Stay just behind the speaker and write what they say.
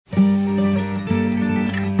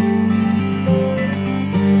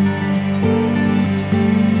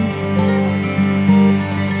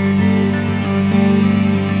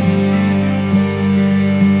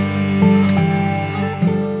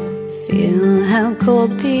how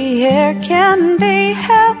cold the air can be,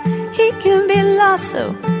 how he can be lost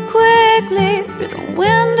so quickly through the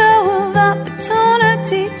window of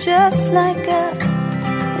opportunity, just like a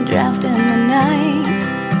draft in the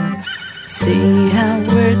night. See how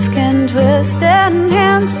words can twist and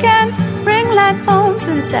hands can ring like phones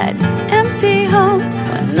inside empty homes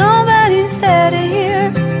when nobody's there to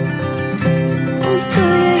hear. Oh, do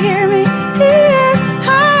you hear me, dear?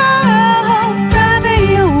 Oh, drive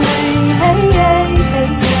me away, hey, hey, hey,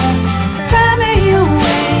 yeah. Drive me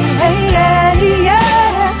away, hey, hey,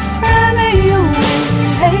 yeah. Drive me away,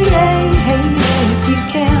 hey, hey, hey, yeah. If you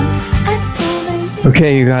can.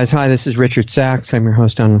 Okay, you guys. Hi, this is Richard Sachs. I'm your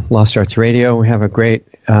host on Lost Arts Radio. We have a great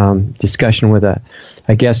discussion with a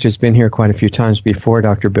guest who's been here quite a few times before,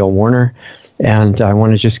 Dr. Bill Warner. And I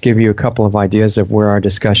want to just give you a couple of ideas of where our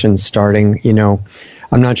discussion's starting. You know,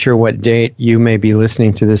 I'm not sure what date you may be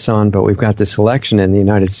listening to this on, but we've got this election in the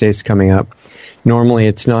United States coming up. Normally,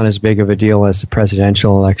 it's not as big of a deal as the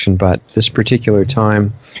presidential election, but this particular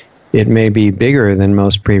time, it may be bigger than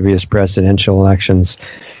most previous presidential elections,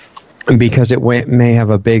 because it may have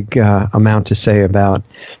a big amount to say about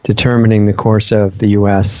determining the course of the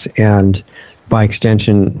U.S. and, by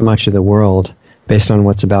extension, much of the world based on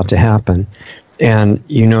what's about to happen. And,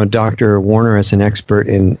 you know, Dr. Warner is an expert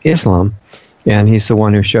in Islam, and he's the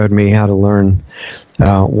one who showed me how to learn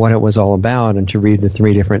what it was all about and to read the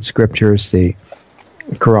three different scriptures, the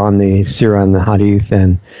Quran, the Surah, and the Hadith,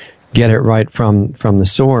 and get it right from the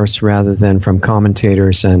source rather than from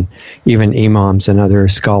commentators and even imams and other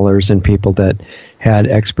scholars and people that had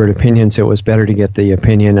expert opinions. It was better to get the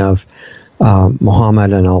opinion of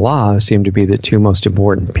Muhammad and Allah, who seem to be the two most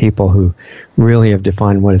important people who really have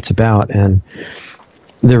defined what it's about. And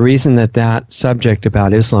the reason that subject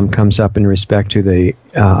about Islam comes up in respect to the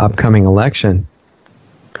upcoming election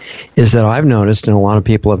is that I've noticed, and a lot of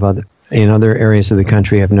people in other areas of the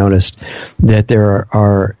country have noticed, that there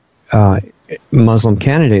are Muslim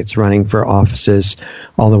candidates running for offices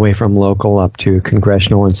all the way from local up to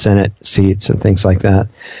congressional and Senate seats and things like that.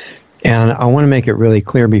 And I want to make it really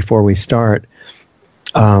clear before we start,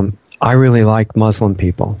 I really like Muslim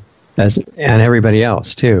people, and everybody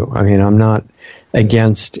else too. I mean, I'm not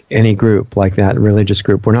against any group like that, religious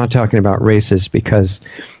group. We're not talking about races, because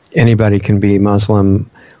anybody can be Muslim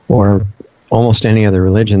or almost any other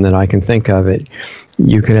religion that I can think of.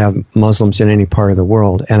 You could have Muslims in any part of the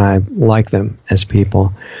world, and I like them as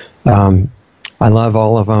people. I love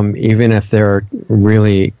all of them, even if they're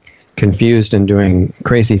really confused and doing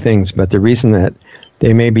crazy things. But the reason that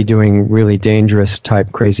they may be doing really dangerous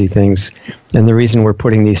type crazy things, and the reason we're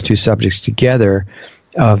putting these two subjects together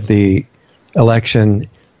of the election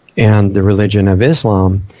and the religion of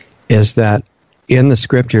Islam, is that in the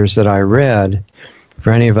scriptures that I read,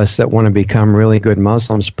 for any of us that want to become really good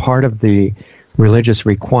Muslims, part of the religious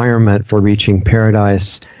requirement for reaching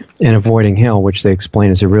paradise and avoiding hell, which they explain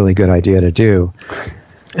is a really good idea to do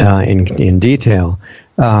in detail,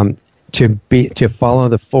 to follow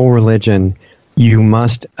the full religion, you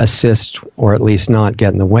must assist, or at least not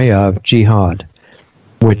get in the way of, jihad,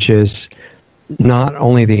 which is not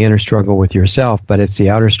only the inner struggle with yourself, but it's the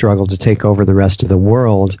outer struggle to take over the rest of the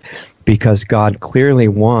world, because God clearly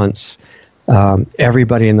wants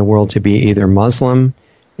everybody in the world to be either Muslim,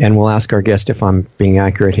 and we'll ask our guest if I'm being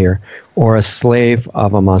accurate here, or a slave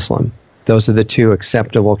of a Muslim. Those are the two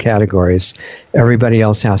acceptable categories. Everybody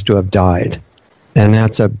else has to have died. And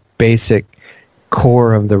that's a basic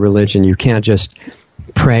core of the religion. You can't just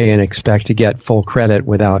pray and expect to get full credit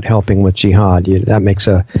without helping with jihad. That makes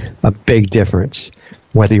a big difference.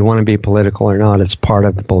 Whether you want to be political or not, it's part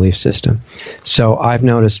of the belief system. So I've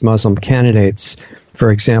noticed Muslim candidates,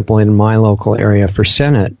 for example, in my local area for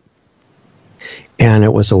Senate, and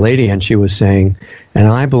it was a lady, and she was saying, and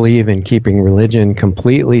I believe in keeping religion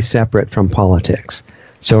completely separate from politics.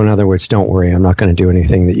 So in other words, don't worry, I'm not going to do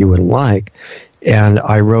anything that you wouldn't like. And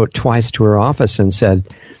I wrote twice to her office and said,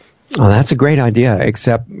 oh, that's a great idea,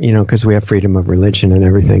 except, because we have freedom of religion and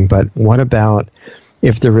everything. But what about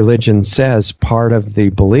if the religion says part of the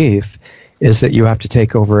belief is that you have to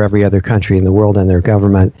take over every other country in the world and their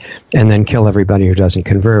government and then kill everybody who doesn't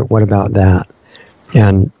convert? What about that?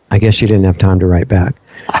 And I guess she didn't have time to write back.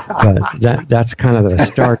 But that's kind of the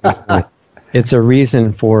starting point. It's a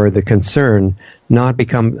reason for the concern, not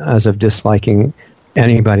because of disliking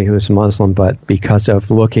anybody who is Muslim, but because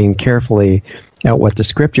of looking carefully at what the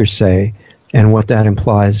scriptures say and what that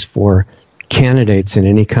implies for candidates in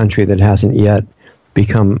any country that hasn't yet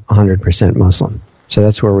become 100% Muslim. So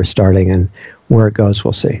that's where we're starting, and where it goes,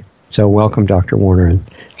 we'll see. So welcome, Dr. Warner, and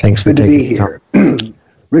thanks for taking the time.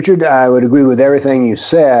 Richard, I would agree with everything you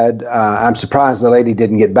said. I'm surprised the lady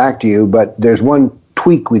didn't get back to you, but there's one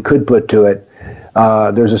tweak we could put to it.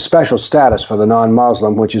 There's a special status for the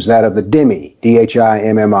non-Muslim, which is that of the dhimmi,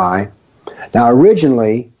 D-H-I-M-M-I. Now,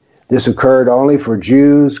 originally, this occurred only for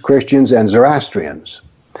Jews, Christians, and Zoroastrians.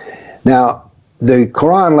 Now, the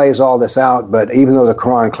Quran lays all this out, but even though the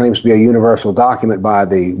Quran claims to be a universal document by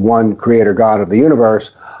the one creator God of the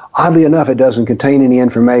universe, oddly enough, it doesn't contain any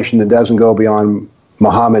information that doesn't go beyond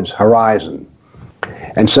Muhammad's horizon.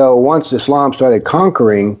 And so once Islam started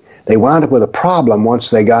conquering, they wound up with a problem once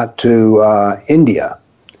they got to India.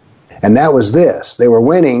 And that was this. They were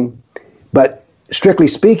winning, but strictly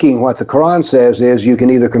speaking, what the Quran says is you can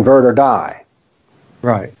either convert or die.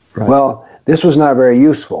 Right. Well, this was not very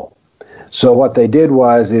useful. So what they did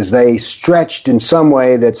is they stretched in some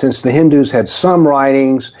way that since the Hindus had some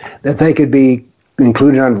writings, that they could be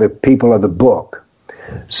included under the people of the book.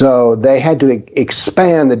 So they had to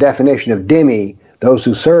expand the definition of dhimmi, those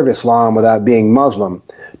who serve Islam without being Muslim,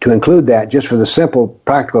 to include that just for the simple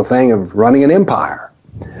practical thing of running an empire.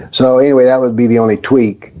 So anyway, that would be the only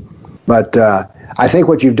tweak. But I think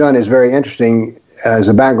what you've done is very interesting. As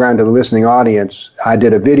a background to the listening audience, I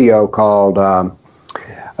did a video called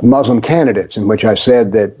Muslim Candidates, in which I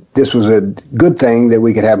said that this was a good thing that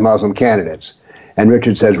we could have Muslim candidates. And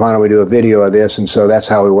Richard says, why don't we do a video of this? And so that's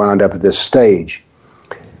how we wound up at this stage.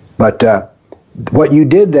 But what you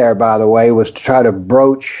did there, by the way, was to try to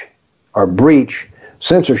broach or breach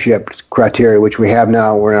censorship criteria, which we have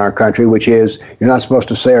now in our country, which is you're not supposed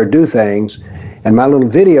to say or do things. And my little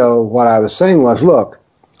video, what I was saying was, look,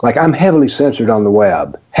 like I'm heavily censored on the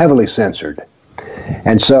web, heavily censored.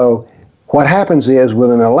 And so what happens is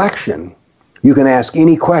with an election, you can ask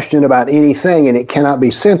any question about anything and it cannot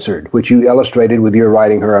be censored, which you illustrated with your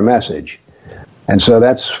writing her a message. And so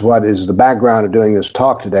that's what is the background of doing this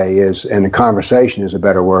talk today is, and the conversation is a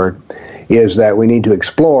better word, is that we need to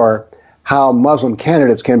explore how Muslim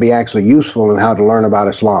candidates can be actually useful in how to learn about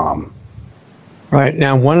Islam. Right.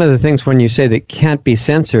 Now, one of the things when you say that can't be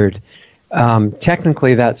censored,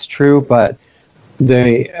 technically that's true, but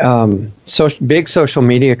the big social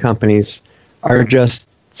media companies are just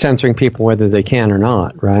censoring people whether they can or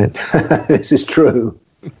not, right? This is true.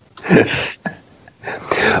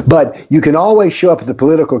 But you can always show up at the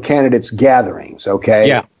political candidates' gatherings, okay?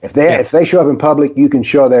 Yeah. If they show up in public, you can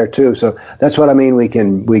show there too. So that's what I mean. We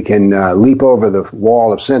can leap over the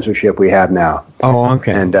wall of censorship we have now. Oh,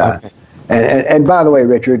 okay. And by the way,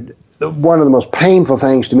 Richard, one of the most painful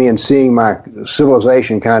things to me in seeing my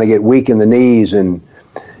civilization kind of get weak in the knees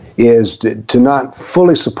is to not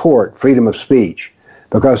fully support freedom of speech.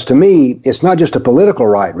 Because to me, it's not just a political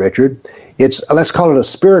right, Richard. It's, let's call it a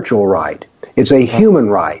spiritual right. It's a human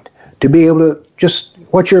right to be able to just,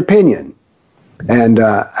 what's your opinion? And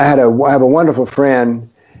I have a wonderful friend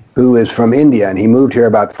who is from India, and he moved here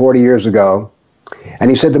about 40 years ago. And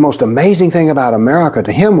he said the most amazing thing about America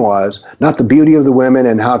to him was not the beauty of the women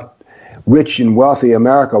and how rich and wealthy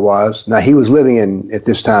America was. Now, he was living in, at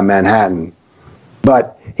this time, Manhattan.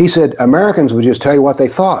 But he said Americans would just tell you what they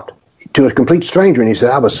thought to a complete stranger. And he said,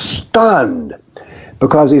 I was stunned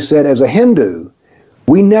because he said, as a Hindu,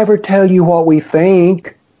 we never tell you what we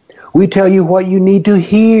think. We tell you what you need to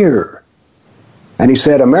hear. And he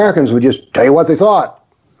said Americans would just tell you what they thought.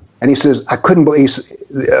 And he says, I couldn't believe,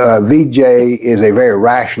 VJ is a very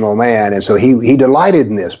rational man, and so he delighted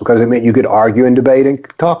in this because it meant you could argue and debate and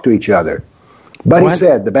talk to each other. But he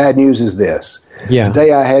said, the bad news is this. Yeah.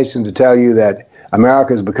 Today I hasten to tell you that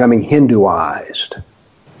America is becoming Hinduized.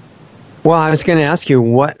 Well, I was going to ask you,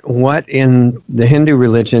 what in the Hindu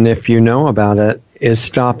religion, if you know about it, is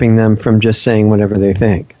stopping them from just saying whatever they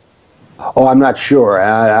think? Oh, I'm not sure.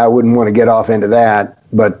 I wouldn't want to get off into that.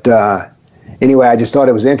 But anyway, I just thought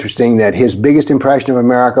it was interesting that his biggest impression of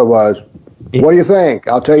America was, what do you think?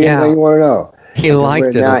 I'll tell you anything you want to know. He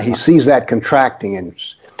liked it. Now he sees that contracting,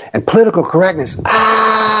 and political correctness,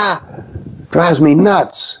 drives me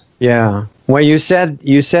nuts. Yeah. Well, you said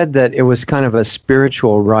that it was kind of a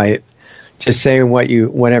spiritual right to say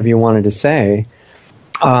whatever you wanted to say.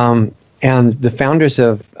 And the founders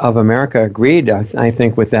of America agreed, I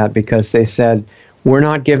think, with that because they said, we're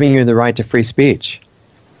not giving you the right to free speech.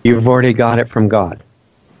 You've already got it from God.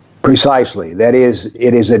 Precisely. It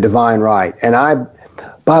is a divine right. And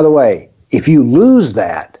by the way, if you lose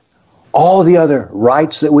that, all the other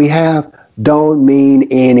rights that we have don't mean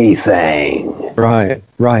anything. Right.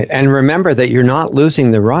 And remember that you're not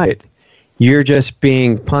losing the right. You're just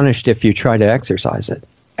being punished if you try to exercise it.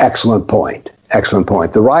 Excellent point.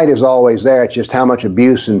 The right is always there. It's just how much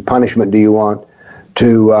abuse and punishment do you want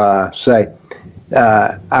to say.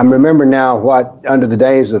 I remember now what, under the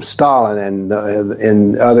days of Stalin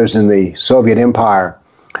and others in the Soviet Empire,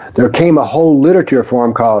 there came a whole literature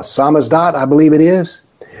form called samizdat, I believe it is,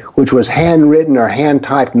 which was handwritten or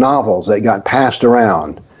hand-typed novels that got passed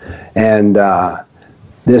around. And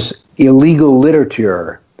this illegal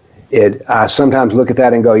literature, I sometimes look at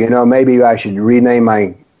that and go, maybe I should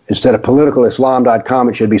rename instead of politicalislam.com,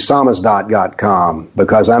 it should be samizdat.com,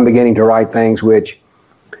 because I'm beginning to write things which,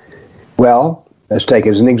 well, let's take it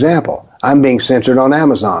as an example. I'm being censored on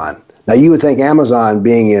Amazon. Now, you would think Amazon,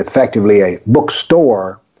 being effectively a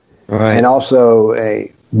bookstore and also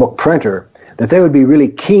a book printer, that they would be really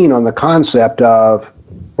keen on the concept of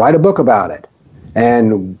write a book about it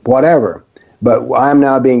and whatever. But I'm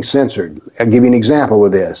now being censored. I'll give you an example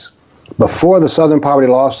with this. Before the Southern Poverty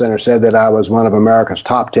Law Center said that I was one of America's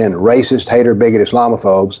top 10 racist, hater, bigot,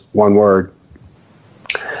 Islamophobes, one word,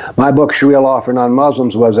 my book, Sharia Law for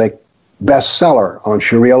Non-Muslims, was a bestseller on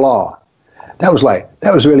Sharia law. That was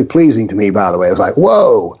really pleasing to me, by the way. It was like,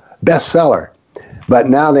 whoa, bestseller. But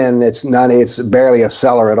now then, it's barely a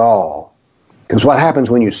seller at all. Because what happens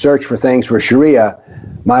when you search for things for Sharia,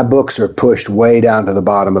 my books are pushed way down to the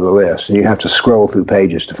bottom of the list, and you have to scroll through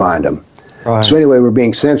pages to find them. Right. So anyway, we're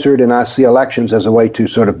being censored, and I see elections as a way to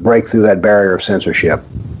sort of break through that barrier of censorship.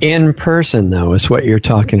 In person, though, is what you're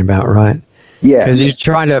talking about, right? Yeah. Because you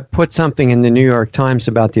try to put something in the New York Times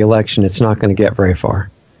about the election, it's not going to get very far.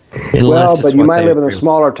 Well, but you might live in a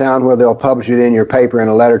smaller town where they'll publish it in your paper in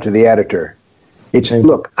a letter to the editor.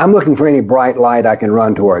 Look, I'm looking for any bright light I can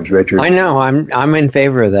run towards, Richard. I know. I'm in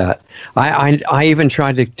favor of that. I even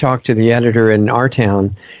tried to talk to the editor in our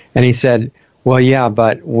town, and he said, well, yeah,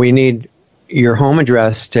 but we need your home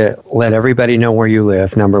address to let everybody know where you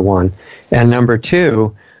live, number one. And number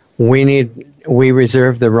two, we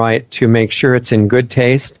reserve the right to make sure it's in good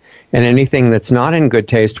taste, and anything that's not in good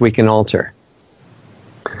taste, we can alter.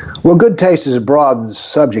 Well, good taste is a broad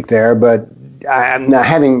subject there, but I'm now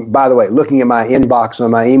by the way, looking at my inbox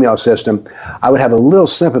on my email system, I would have a little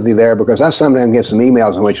sympathy there, because I sometimes get some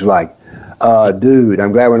emails in which are like, dude,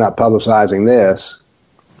 I'm glad we're not publicizing this.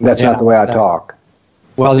 That's not the way I talk.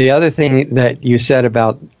 Well, the other thing that you said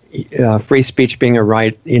about free speech being a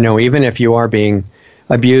right, even if you are being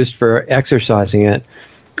abused for exercising it,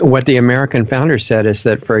 what the American founders said is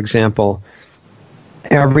that, for example,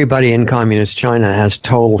 everybody in communist China has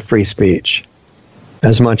total free speech,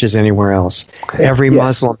 as much as anywhere else. Every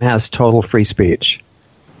Muslim has total free speech.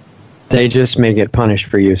 They just may get punished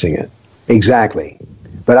for using it. Exactly.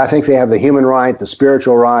 But I think they have the human right, the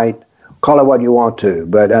spiritual right, call it what you want to.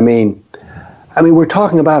 But I mean, we're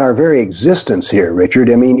talking about our very existence here, Richard.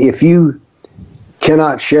 I mean, if you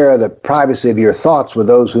cannot share the privacy of your thoughts with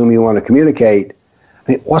those whom you want to communicate,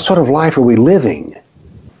 I mean, what sort of life are we living?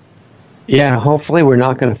 Yeah, hopefully we're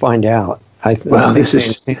not going to find out. This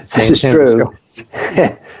is true.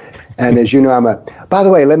 And as you know, by the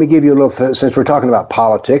way, let me give you a little, since we're talking about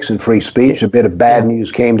politics and free speech, a bit of bad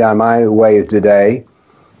news came down my way today,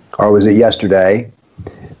 or was it yesterday?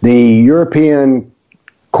 The European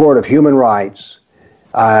Court of Human Rights,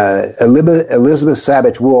 Elizabeth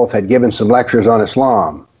Savage Wolf had given some lectures on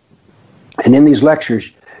Islam. And in these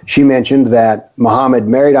lectures, she mentioned that Muhammad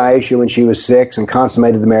married Aisha when she was 6 and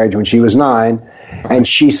consummated the marriage when she was 9. And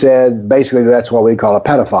she said, basically, that's what we call a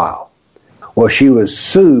pedophile. Well, she was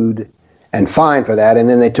sued and fined for that, and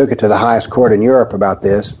then they took it to the highest court in Europe about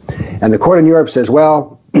this. And the court in Europe says,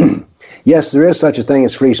 well, yes, there is such a thing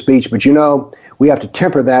as free speech, but we have to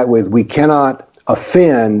temper that with we cannot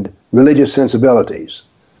offend religious sensibilities.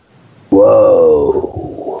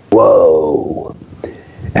 Whoa.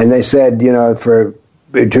 And they said,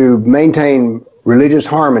 to maintain religious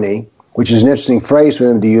harmony, which is an interesting phrase for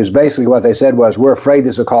them to use, basically what they said was, we're afraid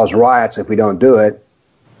this will cause riots if we don't do it.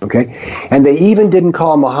 Okay? And they even didn't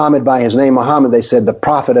call Muhammad by his name Muhammad. They said the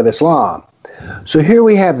Prophet of Islam. So here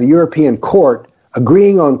we have the European court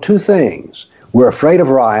agreeing on two things. We're afraid of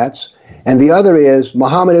riots, and the other is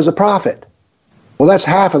Muhammad is a prophet. Well, that's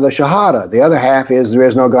half of the Shahada. The other half is there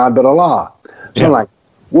is no God but Allah. So I'm like,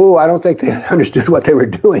 whoa, I don't think they understood what they were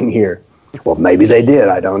doing here. Well, maybe they did.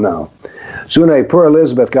 I don't know. So anyway, poor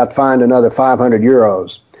Elizabeth got fined another 500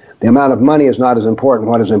 euros. The amount of money is not as important.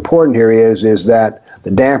 What is important here is that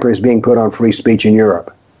the damper is being put on free speech in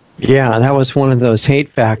Europe. Yeah, that was one of those hate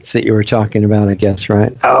facts that you were talking about, I guess,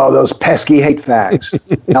 right? Oh, those pesky hate facts.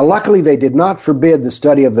 Now, luckily, they did not forbid the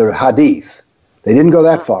study of the Hadith. They didn't go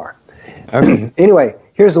that far. Okay. Anyway,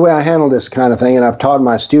 here's the way I handle this kind of thing, and I've taught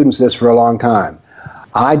my students this for a long time.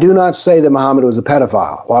 I do not say that Muhammad was a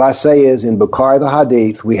pedophile. What I say is, in Bukhari the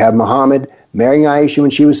Hadith, we have Muhammad marrying Aisha when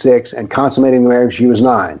she was 6 and consummating the marriage when she was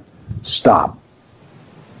 9. Stop.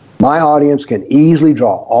 My audience can easily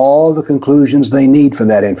draw all the conclusions they need from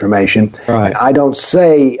that information. Right. And I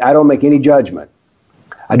don't make any judgment.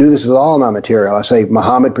 I do this with all my material. I say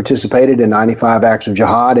Muhammad participated in 95 acts of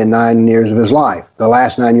jihad in 9 years of his life, the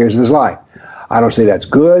last 9 years of his life. I don't say that's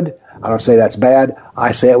good. I don't say that's bad.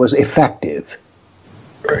 I say it was effective.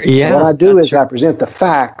 Yeah, so what I do is I present the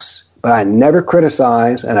facts, but I never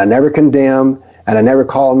criticize, and I never condemn, and I never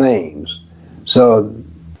call names. So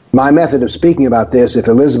my method of speaking about this, if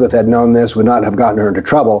Elizabeth had known this, would not have gotten her into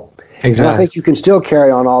trouble. Exactly. And I think you can still carry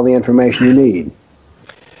on all the information you need.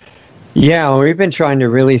 Yeah, well, we've been trying to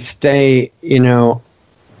really stay,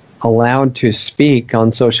 allowed to speak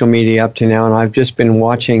on social media up to now, and I've just been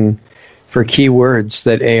watching for keywords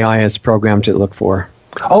that AI is programmed to look for.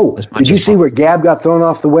 Oh, did you see where Gab got thrown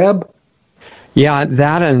off the web? Yeah,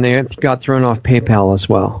 that, and they got thrown off PayPal as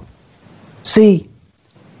well. See,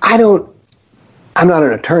 I'm not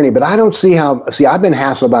an attorney, but I don't see how, I've been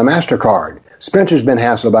hassled by MasterCard. Spencer's been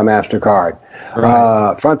hassled by MasterCard.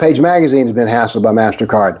 Right. Front Page Magazine's been hassled by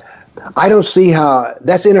MasterCard. I don't see how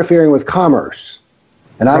that's interfering with commerce.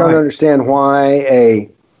 And I don't understand why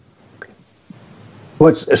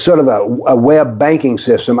what's sort of a web banking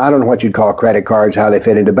system. I don't know what you'd call credit cards, how they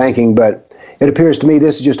fit into banking, but it appears to me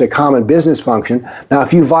this is just a common business function. Now,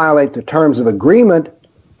 if you violate the terms of agreement,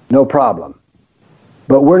 no problem.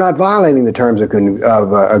 But we're not violating the terms of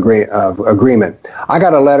agreement. I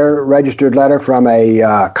got a registered letter from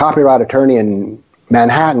a copyright attorney in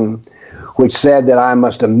Manhattan, which said that I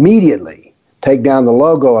must immediately take down the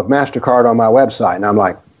logo of MasterCard on my website. And I'm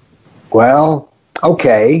like, well,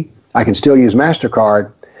 okay, I can still use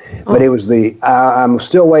MasterCard. But it was I'm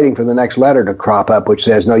still waiting for the next letter to crop up, which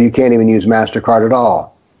says, no, you can't even use MasterCard at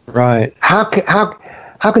all. Right. How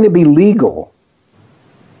can it be legal?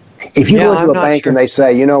 If you go into a bank and they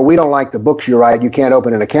say, we don't like the books you write, you can't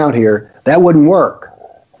open an account here, that wouldn't work.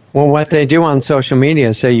 Well, what they do on social media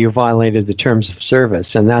is say you violated the terms of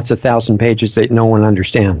service, and that's 1,000 pages that no one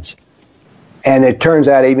understands. And it turns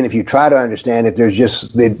out, even if you try to understand it,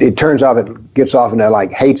 it turns off, it gets off into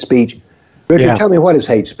like hate speech. Richard, tell me, what is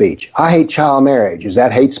hate speech? I hate child marriage. Is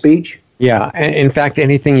that hate speech? Yeah. In fact,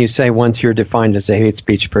 anything you say once you're defined as a hate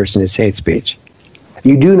speech person is hate speech.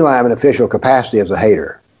 You do know I have an official capacity as a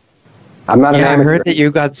hater. I'm not an amateur. I heard that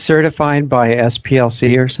you got certified by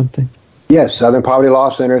SPLC or something. Yes, Southern Poverty Law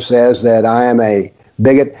Center says that I am a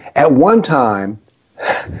bigot. At one time,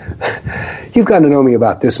 you've gotten to know me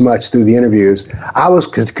about this much through the interviews.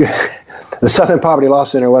 The Southern Poverty Law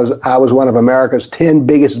Center I was one of America's 10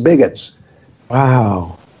 biggest bigots.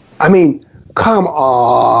 Wow. I mean, come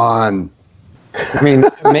on. I mean,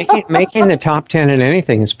 making the top 10 in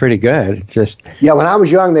anything is pretty good. It's just when I was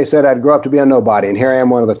young, they said I'd grow up to be a nobody, and here I am,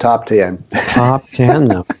 one of the top 10. Top 10,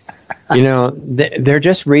 though. They're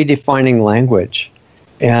just redefining language,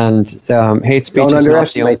 and hate speech. Don't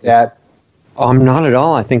underestimate that. Not at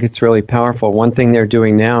all. I think it's really powerful. One thing they're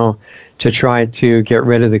doing now to try to get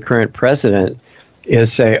rid of the current president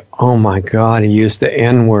is say, "Oh my God, he used the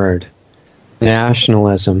N-word,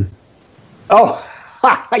 nationalism." Oh.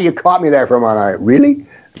 You caught me there for a moment. Really?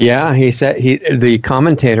 Yeah, he said the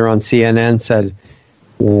commentator on CNN said,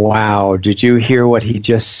 "Wow, did you hear what he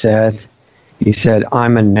just said?" He said,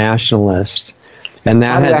 "I'm a nationalist," and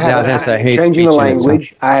that has a hate speech. Changing the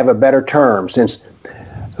language, I have a better term. Since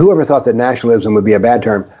whoever thought that nationalism would be a bad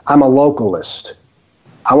term, I'm a localist.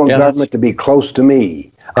 I want government to be close to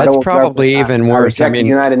me. That's probably even worse. I reject the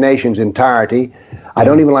United Nations entirety. I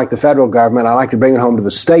don't even like the federal government. I like to bring it home to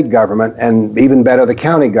the state government, and even better, the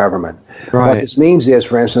county government. Right. What this means is,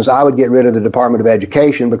 for instance, I would get rid of the Department of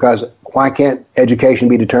Education, because why can't education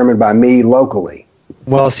be determined by me locally?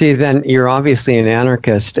 Well, see, then you're obviously an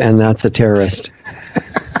anarchist, and that's a terrorist.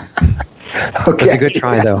 Okay. That's a good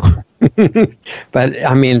try, though. But,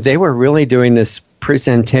 I mean, they were really doing this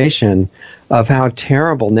presentation of how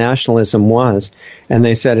terrible nationalism was, and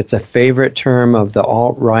they said it's a favorite term of the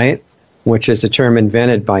alt-right, which is a term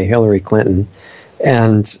invented by Hillary Clinton.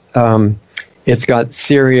 And it's got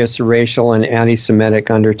serious racial and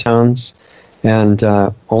anti-Semitic undertones, and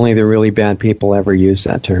only the really bad people ever use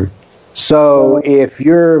that term. So if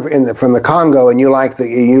you're from the Congo and you like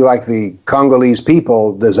the Congolese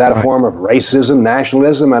people, is that a form of racism,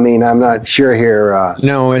 nationalism? I mean, I'm not sure here.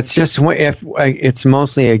 No, it's just it's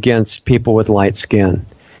mostly against people with light skin.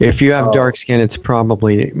 If you have dark skin, it's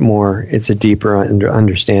probably it's a deeper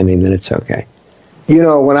understanding that it's okay.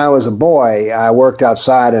 When I was a boy, I worked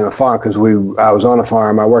outside in a farm because I was on a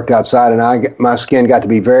farm. I worked outside, and my skin got to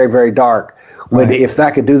be very, very dark. If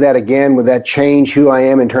I could do that again, would that change who I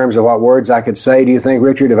am in terms of what words I could say? Do you think,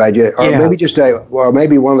 Richard? If I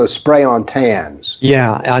maybe one of those spray-on tans?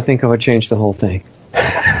 Yeah, I think it would change the whole thing.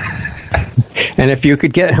 And if you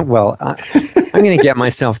could get, well, I'm going to get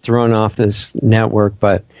myself thrown off this network,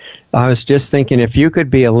 but I was just thinking if you could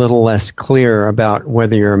be a little less clear about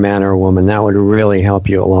whether you're a man or a woman, that would really help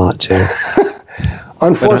you a lot, too.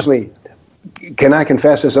 Unfortunately, can I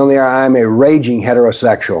confess this on the air? I'm a raging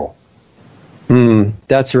heterosexual.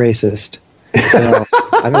 That's racist. So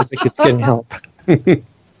I don't think it's going to help.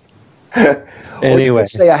 Anyway, well,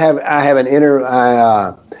 say I have an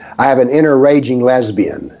inner raging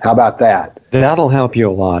lesbian. How about that? That'll help you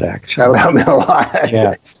a lot, actually. That'll help me a lot.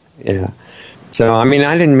 Yeah. So, I mean,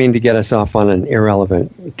 I didn't mean to get us off on an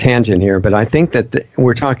irrelevant tangent here, but I think that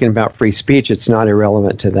we're talking about free speech. It's not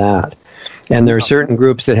irrelevant to that. And there are certain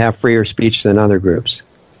groups that have freer speech than other groups.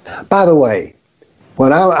 By the way,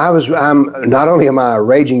 when I'm not only am I a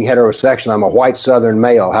raging heterosexual, I'm a white Southern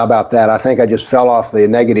male. How about that? I think I just fell off the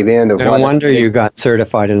negative end of. No wonder you got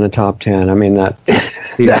certified in the top 10. I mean that.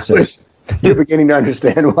 You're beginning to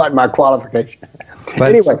understand what my qualification.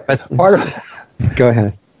 Anyway, go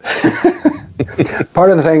ahead.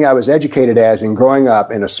 Part of the thing I was educated as in growing up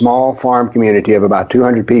in a small farm community of about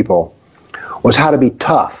 200 people was how to be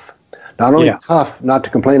tough. Not only tough not to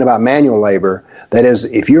complain about manual labor, that is,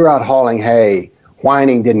 if you're out hauling hay,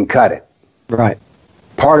 whining didn't cut it. Right.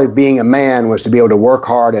 Part of being a man was to be able to work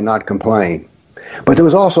hard and not complain. But there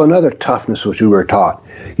was also another toughness which we were taught.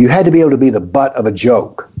 You had to be able to be the butt of a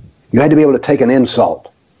joke. You had to be able to take an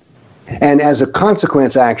insult. And as a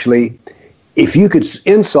consequence, actually, if you could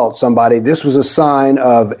insult somebody, this was a sign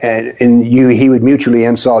of, he would mutually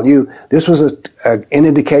insult you. This was an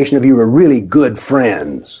indication of you were really good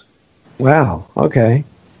friends. Wow, okay.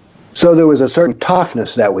 So there was a certain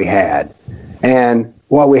toughness that we had. And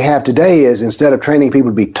what we have today is, instead of training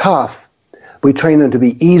people to be tough, we train them to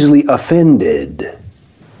be easily offended.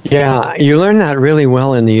 Yeah, you learn that really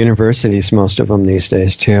well in the universities, most of them these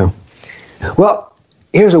days, too. Well,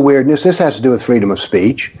 here's a weirdness. This has to do with freedom of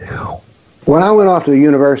speech. When I went off to the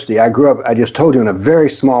university, I grew up, I just told you, in a very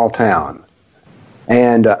small town.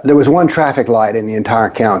 And there was one traffic light in the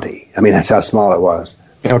entire county. I mean, that's how small it was.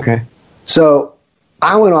 Okay. So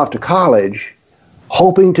I went off to college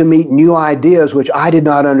hoping to meet new ideas which I did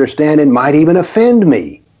not understand and might even offend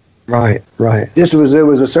me. Right. There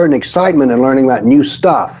was a certain excitement in learning about new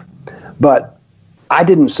stuff. But I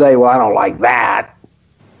didn't say, well, I don't like that,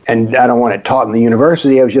 and I don't want it taught in the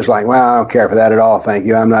university. I was just like, well, I don't care for that at all, thank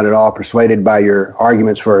you. I'm not at all persuaded by your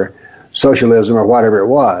arguments for socialism or whatever it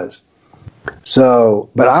was. So,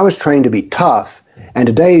 but I was trained to be tough, and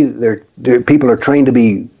today people are trained to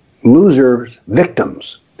be losers,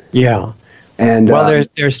 victims. Yeah. And well,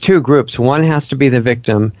 there's two groups. One has to be the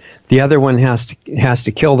victim. The other one has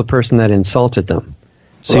to kill the person that insulted them.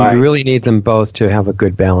 So right. You really need them both to have a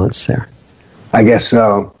good balance there. I guess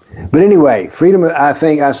so. But anyway, freedom, I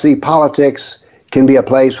think I see politics can be a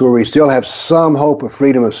place where we still have some hope of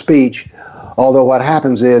freedom of speech. Although what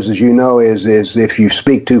happens is, as you know, is if you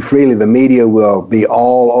speak too freely, the media will be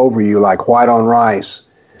all over you like white on rice.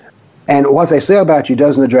 And what they say about you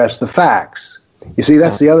doesn't address the facts. You see,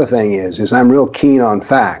 that's the other thing is I'm real keen on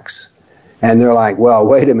facts. And they're like, well,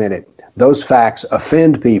 wait a minute. Those facts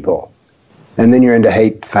offend people. And then you're into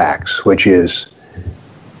hate facts, which is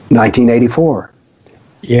 1984.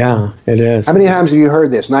 Yeah, it is. How many times have you heard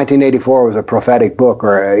this? 1984 was a prophetic book,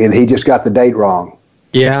 or he just got the date wrong.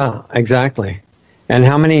 Yeah, exactly. And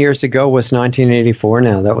how many years ago was 1984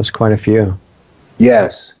 now? That was quite a few.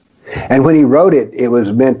 Yes. And when he wrote it, it was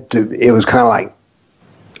kind of like,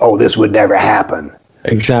 oh, this would never happen.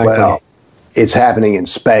 Exactly. Well, it's happening in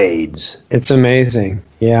spades. It's amazing.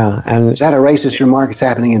 Yeah. And is that a racist remark? It's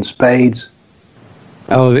happening in spades?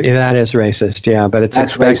 Oh, that is racist, yeah. But it's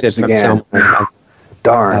that's expected from someone.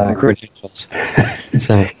 Darn. Credentials.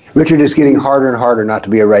 So. Richard, is getting harder and harder not to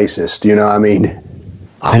be a racist. You know, I mean,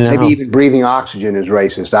 I know. Maybe even breathing oxygen is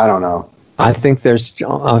racist. I don't know. I think there's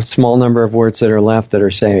a small number of words that are left that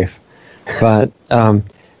are safe. But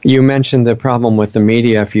you mentioned the problem with the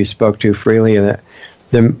media, if you spoke too freely.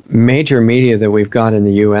 The major media that we've got in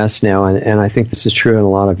the U.S. now, and I think this is true in a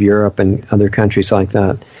lot of Europe and other countries like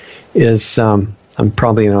that, is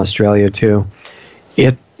probably in Australia too.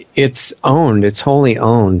 It's wholly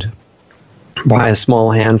owned by a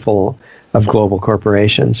small handful of global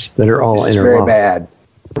corporations that are all interlocked. It's very bad.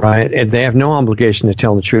 Right? And they have no obligation to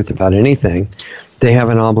tell the truth about anything. They have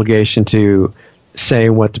an obligation to say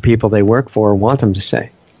what the people they work for want them to say.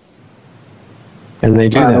 And they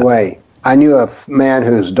do that. By the way, I knew a man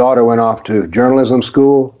whose daughter went off to journalism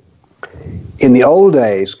school. In the old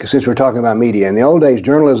days, because since we're talking about media, in the old days,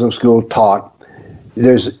 journalism school taught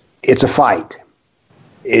it's a fight.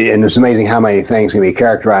 And it's amazing how many things can be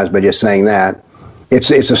characterized by just saying that. it's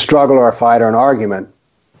a struggle or a fight or an argument,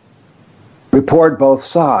 report both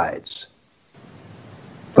sides.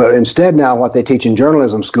 But instead now what they teach in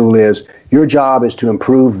journalism school is your job is to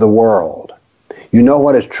improve the world. You know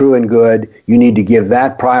what is true and good. You need to give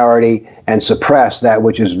that priority and suppress that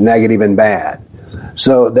which is negative and bad.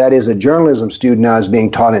 So that is a journalism student now is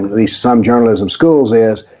being taught in at least some journalism schools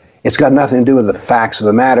is it's got nothing to do with the facts of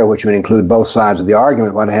the matter, which would include both sides of the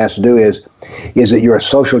argument. What it has to do is that you're a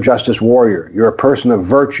social justice warrior. You're a person of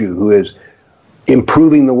virtue who is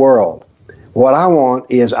improving the world. What I want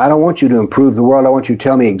is I don't want you to improve the world. I want you to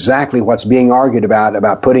tell me exactly what's being argued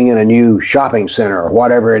about putting in a new shopping center or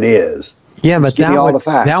whatever it is. Yeah, but give me all the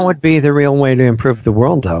facts. That would be the real way to improve the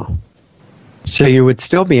world, though. So you would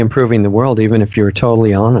still be improving the world even if you were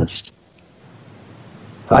totally honest.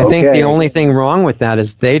 I think the only thing wrong with that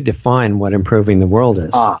is they define what improving the world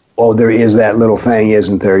is. Oh, there is that little thing,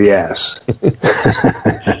 isn't there? Yes.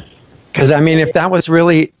 Because, I mean, if that was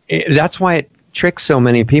really, that's why it tricks so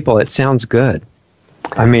many people. It sounds good.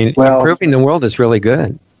 I mean, improving the world is really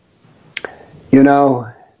good. You know,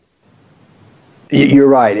 you're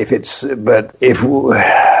right. If it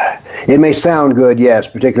may sound good, yes,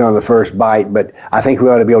 particularly on the first bite, but I think we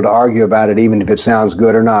ought to be able to argue about it even if it sounds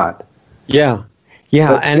good or not. Yeah. Yeah,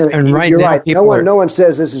 but, and right you're now, right. No one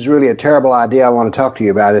says this is really a terrible idea. I want to talk to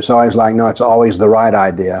you about it. It's always like, no, it's always the right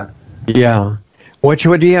idea. Yeah, which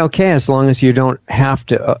would be okay as long as you don't have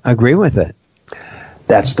to agree with it.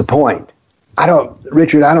 That's the point.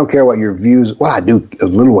 Richard, I don't care what your views. Well, I do a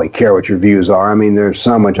little way care what your views are. I mean, there's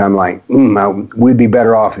so much I'm like, we'd be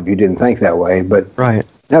better off if you didn't think that way. But right.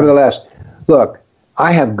 Nevertheless, look,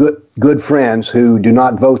 I have good friends who do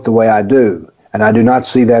not vote the way I do. And I do not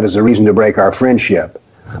see that as a reason to break our friendship.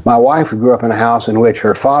 My wife grew up in a house in which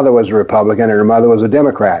her father was a Republican and her mother was a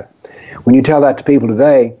Democrat. When you tell that to people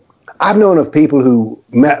today, I've known of people who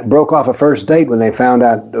broke off a first date when they found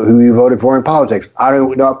out who you voted for in politics.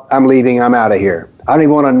 I'm leaving, I'm out of here. I don't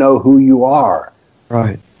even want to know who you are.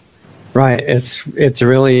 Right. Right. It's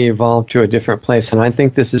really evolved to a different place. And I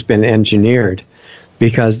think this has been engineered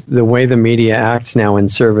because the way the media acts now in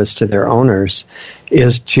service to their owners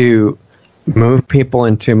is to move people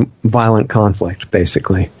into violent conflict,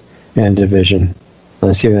 basically, and division.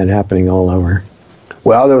 I see that happening all over.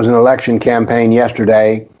 Well, there was an election campaign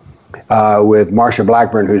yesterday with Marsha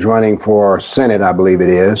Blackburn, who's running for Senate, I believe it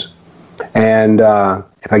is. And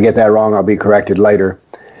if I get that wrong, I'll be corrected later.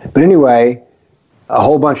 But anyway, a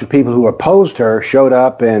whole bunch of people who opposed her showed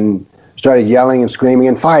up and started yelling and screaming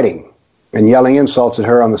and fighting and yelling insults at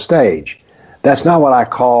her on the stage. That's not what I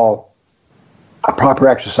call a proper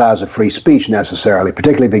exercise of free speech necessarily,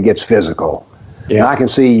 particularly if it gets physical. Yeah. And I can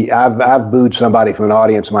see I've booed somebody from an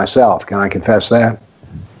audience myself. Can I confess that?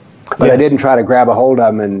 But yes. I didn't try to grab a hold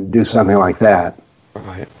of them and do something like that.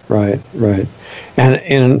 Right. And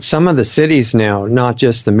in some of the cities now, not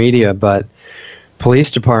just the media, but police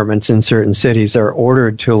departments in certain cities are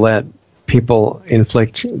ordered to let people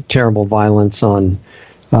inflict terrible violence on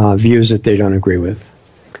views that they don't agree with.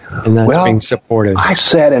 And that's being supported. I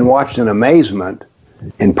sat and watched in amazement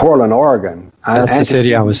in Portland, Oregon. That's the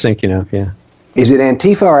city I was thinking of, yeah. Is it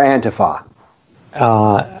Antifa or Antifa?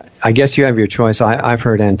 I guess you have your choice. I've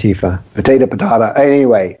heard Antifa. Potato.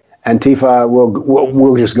 Anyway, Antifa,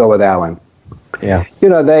 we'll just go with that one. Yeah. You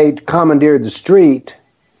know, they commandeered the street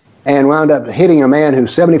and wound up hitting a man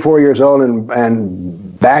who's 74 years old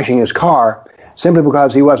and bashing his car simply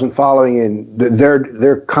because he wasn't following in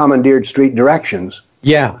their commandeered street directions.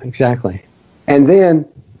 Yeah, exactly. And then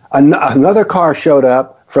another car showed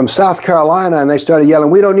up from South Carolina, and they started yelling,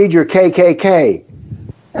 "We don't need your KKK."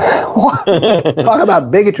 Talk about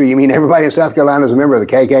bigotry. You mean everybody in South Carolina is a member of the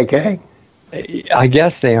KKK? I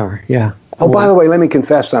guess they are, yeah. Oh, by the way, let me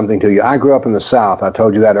confess something to you. I grew up in the South. I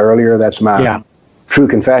told you that earlier. That's my true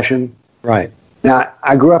confession. Right. Now,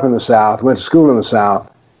 I grew up in the South, went to school in the South.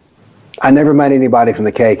 I never met anybody from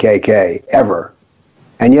the KKK, ever.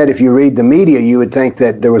 And yet, if you read the media, you would think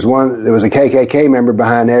that there was a KKK member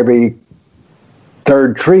behind every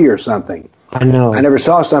third tree or something. I know. I never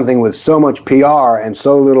saw something with so much PR and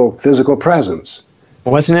so little physical presence.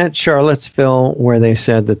 Wasn't it Charlottesville where they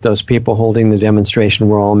said that those people holding the demonstration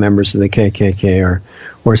were all members of the KKK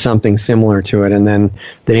or something similar to it? And then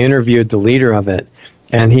they interviewed the leader of it,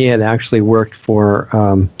 and he had actually worked for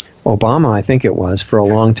Obama, I think it was, for a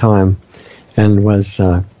long time, and was,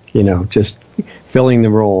 just filling the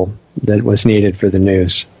role that was needed for the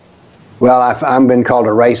news. Well, I've been called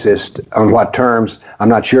a racist. On what terms, I'm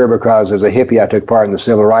not sure, because as a hippie I took part in the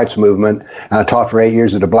civil rights movement, and I taught for 8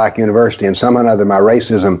 years at a black university, and somehow or another my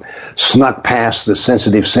racism snuck past the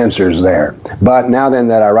sensitive censors there. But now then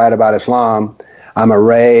that I write about Islam, I'm a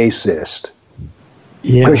racist.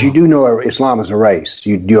 Yeah. Because you do know Islam is a race.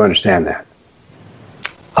 You do understand that.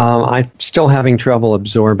 I'm still having trouble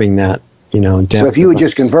absorbing that, depth. So if you would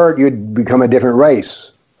just convert, you'd become a different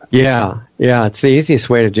race. Yeah, it's the easiest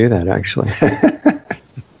way to do that, actually.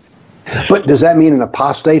 But does that mean an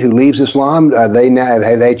apostate who leaves Islam, have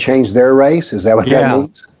they changed their race? Is that what that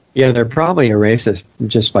means? Yeah, they're probably a racist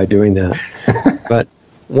just by doing that. But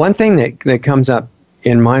one thing that comes up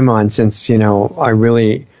in my mind, since, I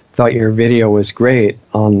really thought your video was great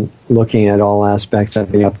on looking at all aspects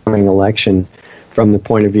of the upcoming election from the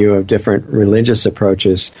point of view of different religious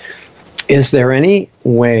approaches, is there any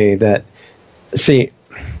way that,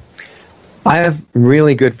 I have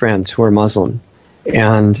really good friends who are Muslim,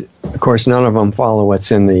 and of course none of them follow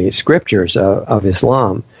what's in the scriptures of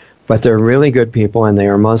Islam, but they're really good people and they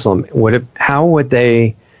are Muslim. How would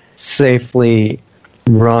they safely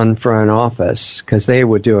run for an office? Because they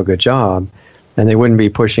would do a good job and they wouldn't be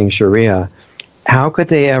pushing Sharia. How could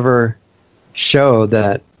they ever show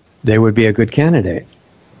that they would be a good candidate?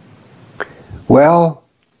 Well,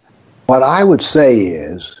 what I would say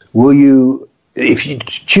is, if you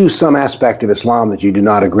choose some aspect of Islam that you do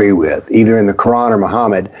not agree with, either in the Quran or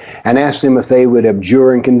Muhammad, and ask them if they would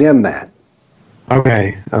abjure and condemn that.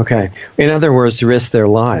 Okay. In other words, risk their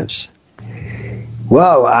lives.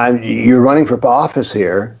 Well, you're running for office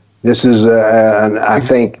here. This is, I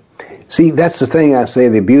think, that's the thing I say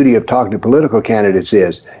the beauty of talking to political candidates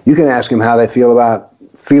is, you can ask them how they feel about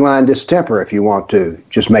feline distemper if you want to.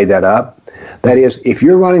 Just made that up. That is, if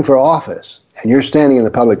you're running for office and you're standing in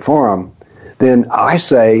the public forum, then I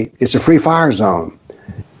say it's a free fire zone.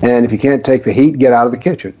 And if you can't take the heat, get out of the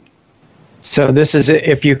kitchen. So this is,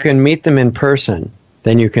 if you can meet them in person,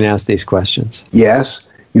 then you can ask these questions. Yes.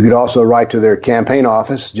 You could also write to their campaign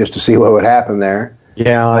office just to see what would happen there.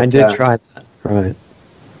 Yeah, I did try that. Right.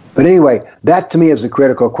 But anyway, that to me is a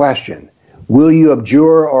critical question. Will you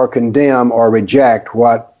abjure or condemn or reject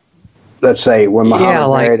what, let's say, when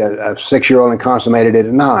Muhammad married a 6-year-old and consummated it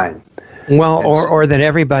at 9? Well, or that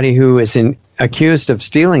everybody who is accused of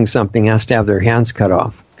stealing something has to have their hands cut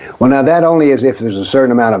off. Well, now that only is if there's a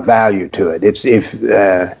certain amount of value to it.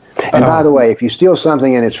 And by the way, if you steal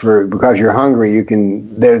something and it's because you're hungry, you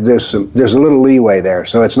can. There's a little leeway there,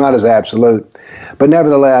 so it's not as absolute. But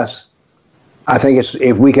nevertheless, I think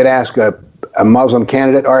if we could ask a Muslim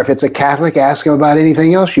candidate, or if it's a Catholic, ask them about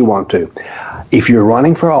anything else you want to. If you're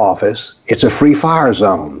running for office, it's a free fire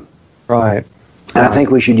zone. Right. And I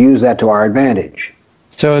think we should use that to our advantage.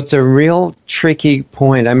 So it's a real tricky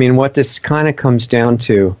point. I mean, what this kind of comes down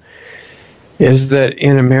to is that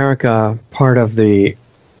in America, part of the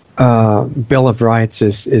Bill of Rights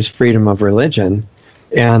is freedom of religion,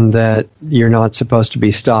 and that you're not supposed to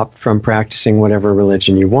be stopped from practicing whatever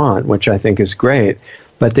religion you want, which I think is great.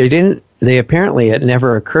 But apparently it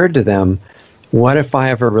never occurred to them, what if I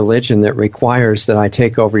have a religion that requires that I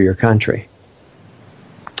take over your country?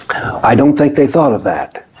 I don't think they thought of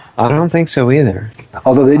that. I don't think so either.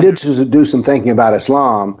 Although they did do some thinking about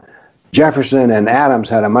Islam, Jefferson and Adams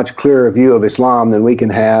had a much clearer view of Islam than we can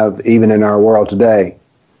have even in our world today.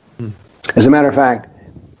 As a matter of fact,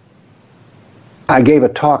 I gave a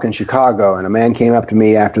talk in Chicago, and a man came up to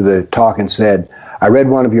me after the talk and said, I read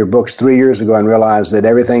one of your books 3 years ago and realized that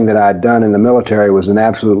everything that I'd done in the military was an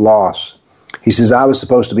absolute loss. He says, I was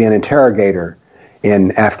supposed to be an interrogator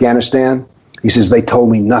in Afghanistan. He says, they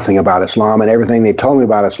told me nothing about Islam, and everything they told me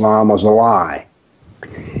about Islam was a lie.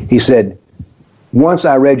 He said, once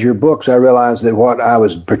I read your books, I realized that what I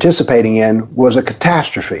was participating in was a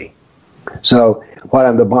catastrophe. So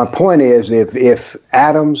my point is, if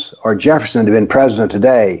Adams or Jefferson had been president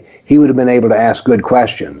today, he would have been able to ask good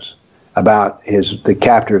questions about the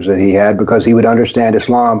captors that he had, because he would understand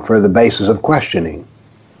Islam for the basis of questioning.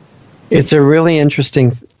 It's a really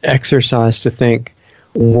interesting exercise to think,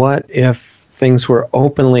 what if things were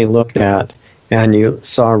openly looked at and you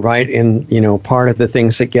saw right in, part of the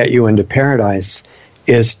things that get you into paradise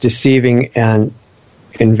is deceiving and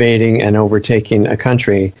invading and overtaking a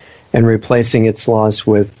country and replacing its laws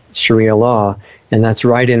with Sharia law, and that's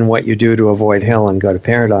right in what you do to avoid hell and go to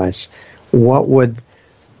paradise. What would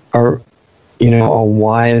a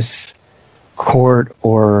wise court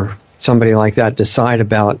or somebody like that decide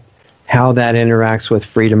about how that interacts with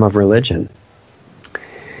freedom of religion?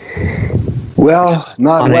 Well,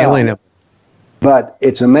 not well. But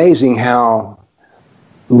it's amazing how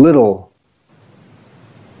little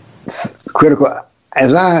critical.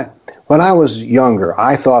 When I was younger,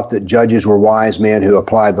 I thought that judges were wise men who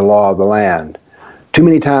applied the law of the land. Too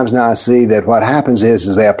many times now I see that what happens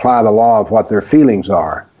is they apply the law of what their feelings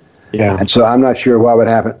are. Yeah. And so I'm not sure what would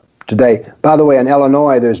happen today. By the way, in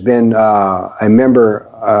Illinois, there's been a member,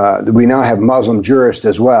 we now have Muslim jurists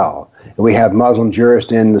as well. We have Muslim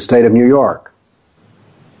jurists in the state of New York.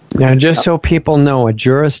 Now, just so people know, a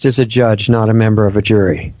jurist is a judge, not a member of a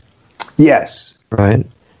jury. Yes. Right?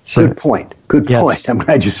 So, good point. Good point. I'm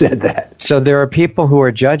glad you said that. So there are people who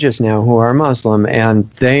are judges now who are Muslim, and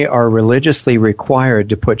they are religiously required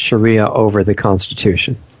to put Sharia over the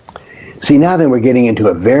Constitution. See, now then we're getting into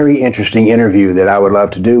a very interesting interview that I would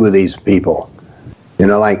love to do with these people. You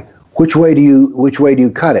know, like, which way do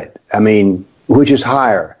you cut it? I mean, which is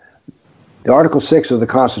higher? The Article 6 of the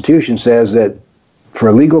Constitution says that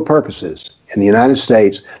for legal purposes in the United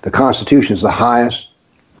States, the Constitution is the highest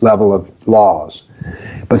level of laws.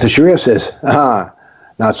 But the Sharia says,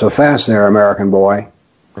 not so fast there, American boy.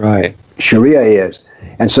 Right. Sharia is.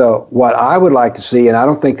 And so what I would like to see, and I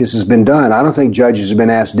don't think this has been done, I don't think judges have been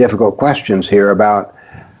asked difficult questions here about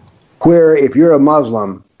where, if you're a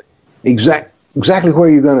Muslim, exactly where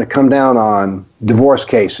you're going to come down on divorce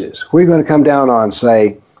cases. Where you're going to come down on,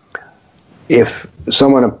 say, if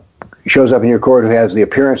someone shows up in your court who has the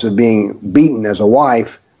appearance of being beaten as a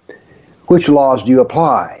wife, which laws do you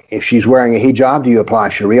apply? If she's wearing a hijab, do you apply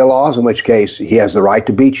Sharia laws, in which case he has the right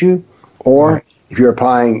to beat you? Or if you're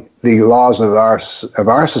applying the laws of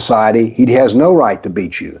our society, he has no right to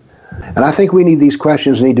beat you. And I think these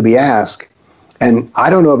questions need to be asked. And I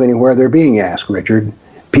don't know of anywhere they're being asked, Richard.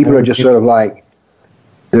 People are just sort of like,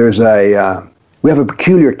 we have a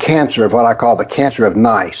peculiar cancer of what I call the cancer of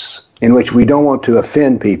nice, in which we don't want to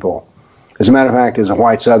offend people. As a matter of fact, as a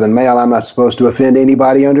white Southern male, I'm not supposed to offend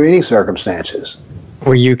anybody under any circumstances.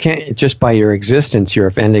 Well, you can't, just by your existence, you're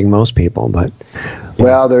offending most people, but...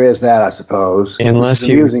 Well, there is that, I suppose. Unless it's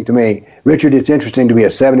amusing to me. Richard, it's interesting to be a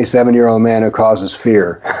 77-year-old man who causes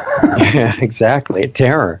fear. Yeah, exactly.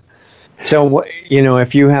 Terror. So,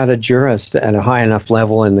 if you had a jurist at a high enough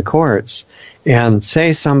level in the courts, and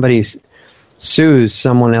say somebody sues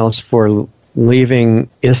someone else for leaving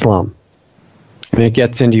Islam, and it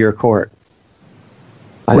gets into your court,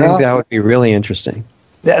 I think that would be really interesting.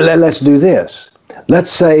 Let's do this.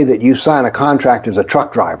 Let's say that you sign a contract as a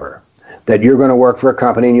truck driver, that you're going to work for a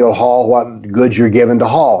company and you'll haul what goods you're given to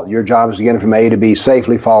haul. Your job is to get them from A to B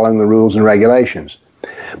safely, following the rules and regulations.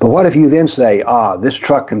 But what if you then say, this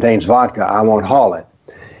truck contains vodka, I won't haul it,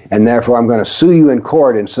 and therefore I'm going to sue you in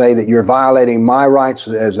court and say that you're violating my rights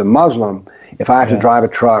as a Muslim if I have to drive a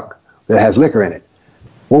truck that has liquor in it.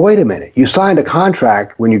 Well, wait a minute. You signed a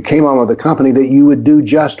contract when you came on with the company that you would do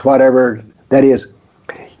just whatever that is.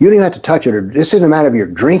 You don't even have to touch it. This isn't a matter of you're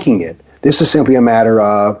drinking it. This is simply a matter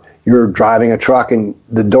of you're driving a truck and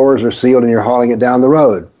the doors are sealed and you're hauling it down the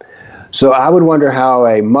road. So I would wonder how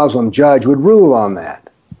a Muslim judge would rule on that.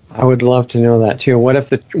 I would love to know that too. What if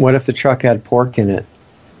the truck had pork in it?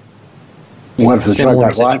 What if the truck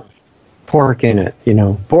had what? Pork in it,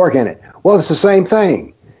 Pork in it. Well, it's the same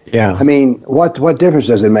thing. Yeah. I mean, what difference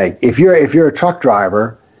does it make? If you're a truck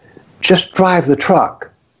driver, just drive the truck.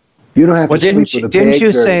 You don't have to sleep with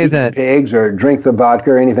the pigs or drink the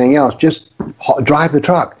vodka or anything else. Just drive the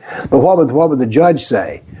truck. But what would the judge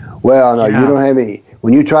say? Well, no, you don't have any.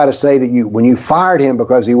 When you try to say that when you fired him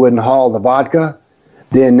because he wouldn't haul the vodka,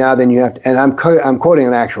 then you have to. And I'm quoting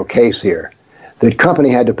an actual case here. The company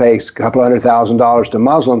had to pay a couple $100,000 to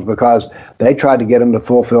Muslims because they tried to get them to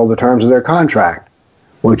fulfill the terms of their contract,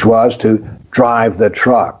 which was to drive the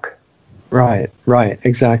truck. Right,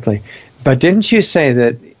 exactly. But didn't you say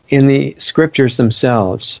that in the scriptures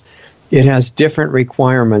themselves, it has different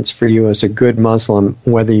requirements for you as a good Muslim,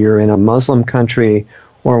 whether you're in a Muslim country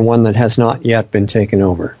or one that has not yet been taken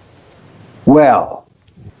over? Well,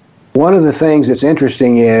 one of the things that's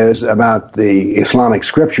interesting about the Islamic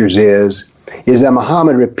scriptures is that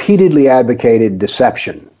Muhammad repeatedly advocated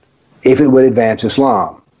deception if it would advance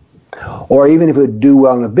Islam, or even if it would do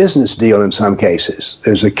well in a business deal in some cases.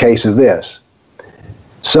 There's a case of this.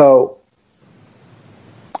 So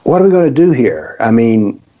what are we going to do here? I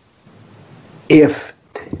mean, if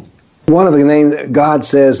one of the names, God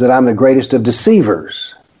says that I'm the greatest of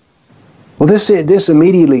deceivers. Well, this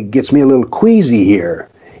immediately gets me a little queasy here.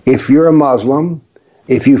 If you're a Muslim,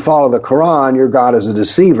 if you follow the Quran, your God is a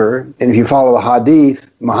deceiver. And if you follow the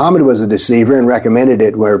Hadith, Muhammad was a deceiver and recommended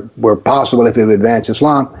it where possible if it would advance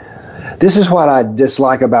Islam. This is what I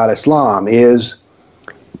dislike about Islam is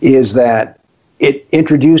that it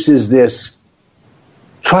introduces this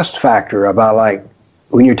trust factor about, like,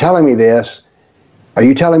 when you're telling me this, are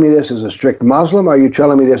you telling me this as a strict Muslim, or are you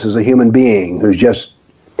telling me this as a human being who's just...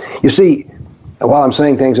 You see, while I'm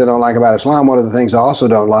saying things I don't like about Islam, one of the things I also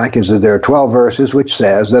don't like is that there are 12 verses which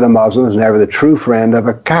says that a Muslim is never the true friend of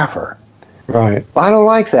a kafir. Right. Well, I don't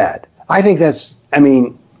like that. I think that's,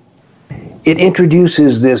 it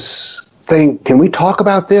introduces this thing. Can we talk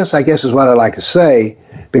about this? I guess is what I'd like to say,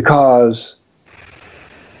 because,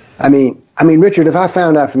 I mean, Richard, if I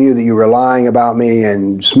found out from you that you were lying about me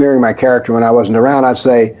and smearing my character when I wasn't around, I'd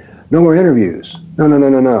say, no more interviews. No.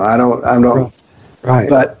 I don't. Right.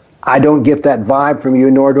 But I don't get that vibe from you,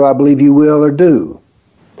 nor do I believe you will or do.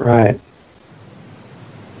 Right.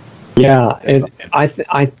 Yeah.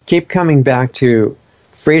 I keep coming back to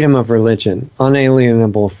freedom of religion,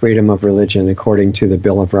 unalienable freedom of religion, according to the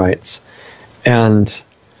Bill of Rights. And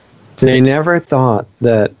they never thought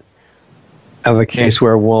that of a case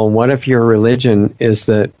where, well, what if your religion is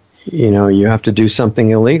that, you have to do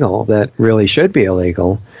something illegal that really should be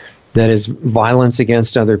illegal, that is violence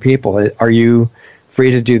against other people? Are you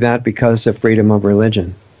free to do that because of freedom of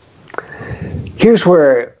religion? Here's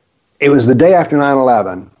where it was the day after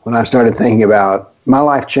 9/11 when I started thinking about, my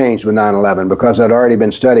life changed with 9/11 because I'd already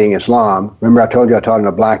been studying Islam. Remember I told you I taught in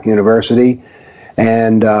a black university,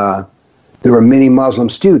 and there were many Muslim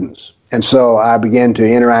students. And so I began to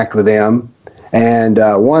interact with them. And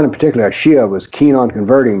one in particular, a Shia, was keen on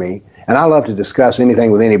converting me. And I love to discuss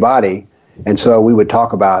anything with anybody. And so we would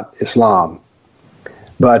talk about Islam.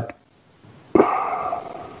 But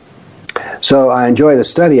so I enjoy the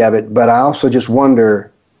study of it, but I also just wonder,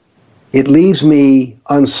 it leaves me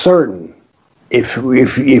uncertain. If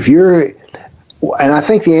you're, and I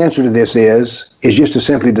think the answer to this is just to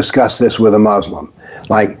simply discuss this with a Muslim.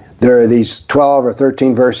 Like, there are these 12 or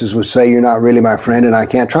 13 verses which say you're not really my friend and I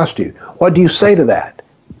can't trust you. What do you say to that?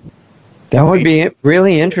 That would be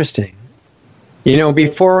really interesting.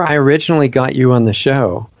 Before I originally got you on the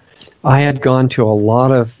show, I had gone to a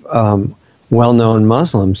lot of well-known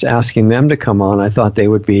Muslims asking them to come on. I thought they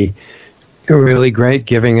would be really great,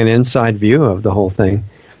 giving an inside view of the whole thing.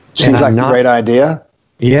 Seems like a great idea.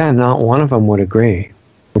 Yeah, not one of them would agree,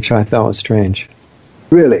 which I thought was strange.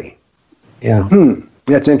 Really? Yeah.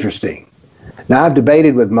 That's interesting. Now, I've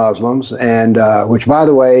debated with Muslims, and which, by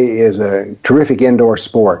the way, is a terrific indoor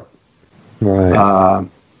sport. Right.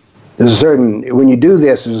 There's a certain, when you do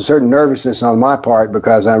this, there's a certain nervousness on my part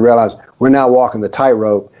because I realize we're now walking the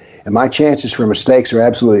tightrope, and my chances for mistakes are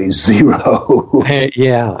absolutely zero.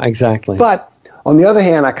 Yeah, exactly. But on the other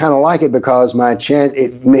hand, I kind of like it because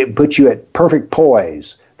it puts you at perfect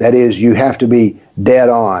poise. That is, you have to be dead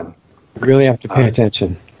on. You really have to pay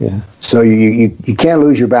attention. Yeah. So you can't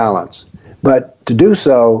lose your balance. But to do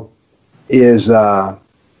so is an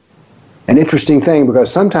interesting thing,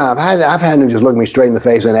 because sometimes I've had them just look me straight in the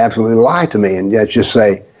face and absolutely lie to me and just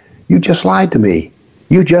say, you just lied to me.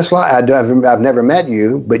 You just lied. I've never met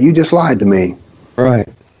you, but you just lied to me. Right.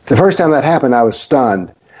 The first time that happened, I was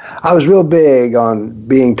stunned. I was real big on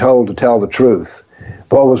being told to tell the truth.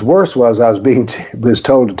 But what was worse was I was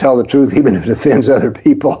told to tell the truth even if it offends other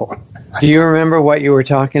people. Do you remember what you were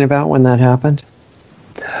talking about when that happened?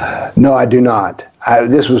 No, I do not.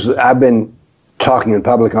 I've been talking in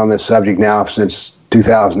public on this subject now since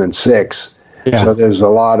 2006. Yeah. So there's a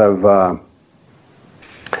lot of,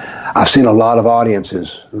 I've seen a lot of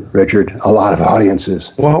audiences, Richard, a lot of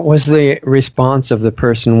audiences. What was the response of the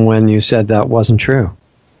person when you said that wasn't true?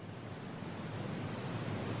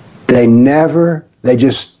 They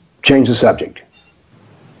just changed the subject.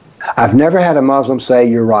 I've never had a Muslim say,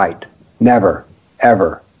 you're right. Never,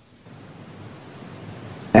 ever.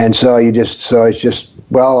 And so it's just,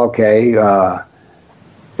 well, okay,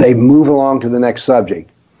 they move along to the next subject.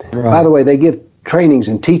 Right. By the way, they give trainings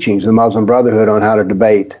and teachings in the Muslim Brotherhood on how to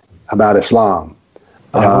debate about Islam.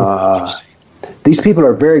 These people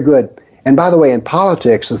are very good. And by the way, in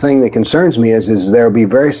politics, the thing that concerns me is they'll be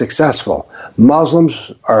very successful.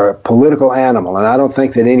 Muslims are a political animal, and I don't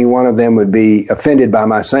think that any one of them would be offended by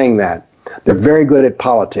my saying that. They're very good at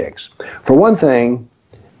politics. For one thing,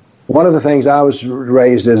 one of the things I was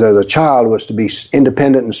raised as a child was to be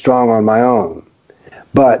independent and strong on my own.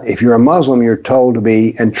 But if you're a Muslim, you're told to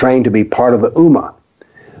be and trained to be part of the Ummah.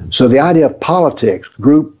 So the idea of politics,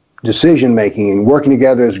 group decision-making, and working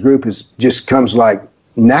together as a group just comes like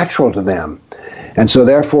natural to them. And so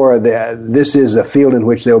therefore, this is a field in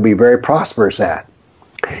which they'll be very prosperous at.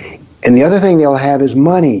 And the other thing they'll have is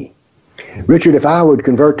money. Richard, if I would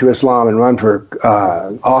convert to Islam and run for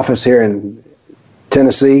office here in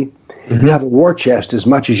Tennessee, you have a war chest as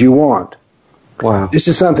much as you want. Wow. This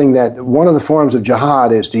is something that one of the forms of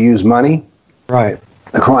jihad is to use money. Right.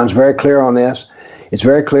 The Quran's very clear on this. It's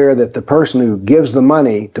very clear that the person who gives the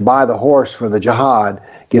money to buy the horse for the jihad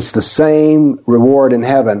gets the same reward in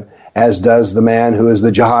heaven as does the man who is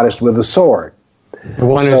the jihadist with the sword. The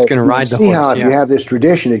one who's going to ride the horse. See how if you have this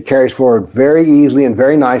tradition, it carries forward very easily and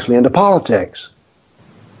very nicely into politics.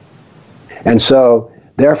 And so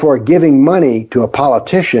Therefore, giving money to a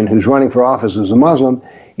politician who's running for office as a Muslim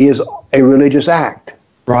is a religious act.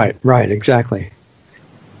 Right, exactly.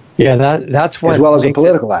 Yeah, that's what, as well as a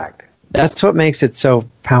political act. That's what makes it so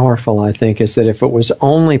powerful, I think, is that if it was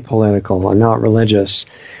only political and not religious,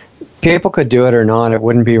 people could do it or not. It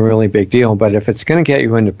wouldn't be a really big deal. But if it's going to get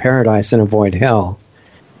you into paradise and avoid hell,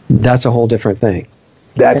 that's a whole different thing.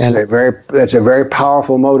 That's a very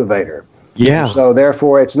powerful motivator. Yeah. So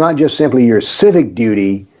therefore, it's not just simply your civic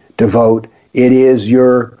duty to vote. It is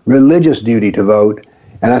your religious duty to vote.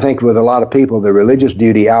 And I think with a lot of people, the religious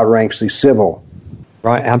duty outranks the civil.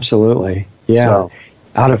 Right, absolutely. Yeah. So,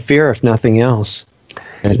 out of fear, if nothing else.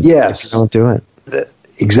 Yes. Don't do it.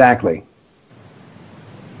 Exactly.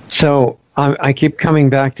 So I keep coming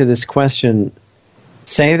back to this question.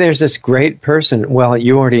 Say there's this great person. Well,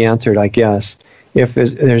 you already answered, I guess. If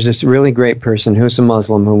there's this really great person who's a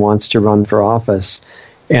Muslim who wants to run for office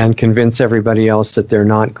and convince everybody else that they're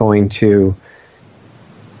not going to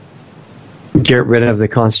get rid of the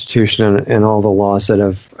Constitution and all the laws that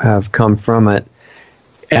have come from it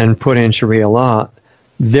and put in Sharia law,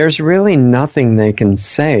 there's really nothing they can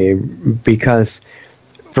say, because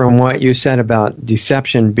from what you said about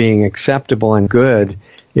deception being acceptable and good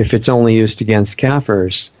if it's only used against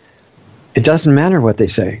kafirs, it doesn't matter what they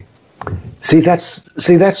say. See, that's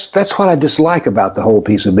what I dislike about the whole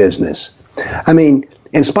piece of business. I mean,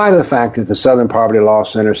 in spite of the fact that the Southern Poverty Law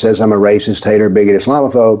Center says I'm a racist, hater, bigot,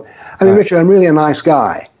 Islamophobe, I mean, Richard, I'm really a nice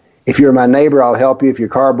guy. If you're my neighbor, I'll help you. If your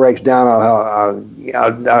car breaks down,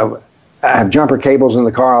 I'll have jumper cables in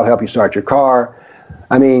the car. I'll help you start your car.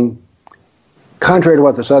 I mean, contrary to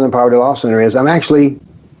what the Southern Poverty Law Center is, I'm actually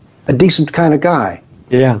a decent kind of guy.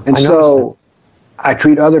 Yeah. And so I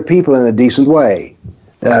treat other people in a decent way.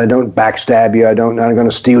 I don't backstab you. I'm not going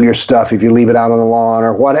to steal your stuff if you leave it out on the lawn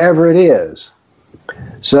or whatever it is.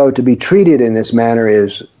 So to be treated in this manner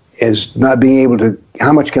is not being able to,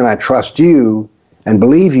 how much can I trust you and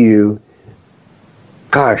believe you?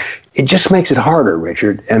 Gosh, it just makes it harder,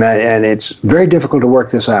 Richard, and it's very difficult to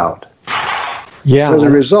work this out. Yeah. So as a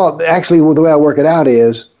result, actually, the way I work it out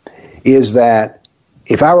is that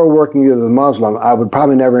if I were working with a Muslim, I would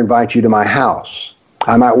probably never invite you to my house.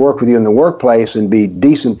 I might work with you in the workplace and be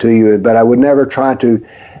decent to you, but I would never try to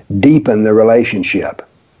deepen the relationship.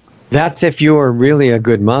 That's if you were really a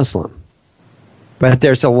good Muslim. But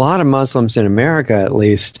there's a lot of Muslims in America, at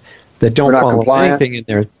least, that don't follow compliant. anything in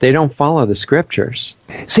there. They don't follow the scriptures.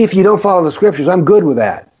 See, if you don't follow the scriptures, I'm good with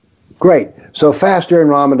that. Great. So fast during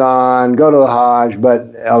Ramadan, go to the Hajj,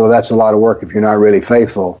 but although that's a lot of work if you're not really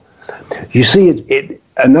faithful. You see,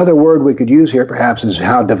 another word we could use here perhaps is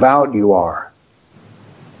how devout you are.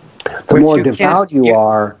 The more devout you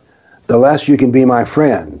are, the less you can be my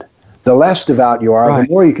friend. The less devout you are, the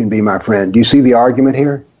more you can be my friend. Do you see the argument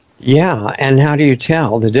here? Yeah, and how do you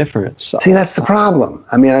tell the difference? See, that's the problem.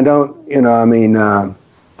 I mean, I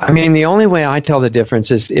mean, the only way I tell the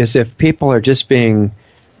difference is if people are just being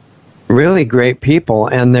really great people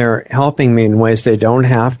and they're helping me in ways they don't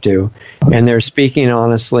have to, and they're speaking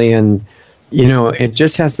honestly, and, it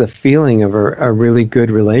just has the feeling of a really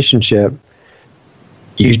good relationship.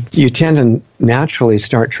 You tend to naturally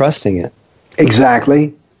start trusting it.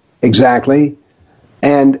 Exactly.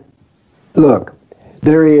 And look,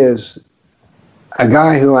 there is a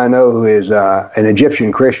guy who I know who is an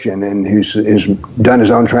Egyptian Christian and who's done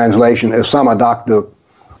his own translation, Osama Dakduk.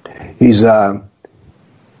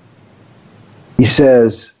 He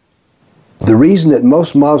says, the reason that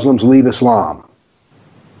most Muslims leave Islam,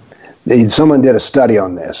 someone did a study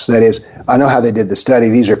on this. That is, I know how they did the study.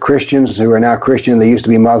 These are Christians who are now Christian. They used to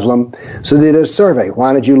be Muslim. So they did a survey.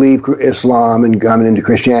 Why did you leave Islam and come into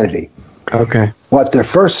Christianity? Okay. What their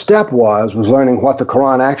first step was learning what the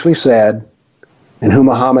Quran actually said and who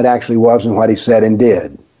Muhammad actually was and what he said and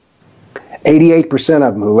did. 88%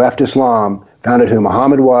 of them who left Islam found out who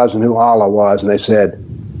Muhammad was and who Allah was, and they said,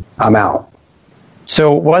 I'm out.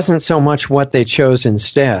 So it wasn't so much what they chose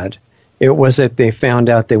instead. It was that they found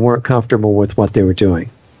out they weren't comfortable with what they were doing.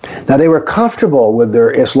 Now, they were comfortable with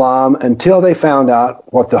their Islam until they found out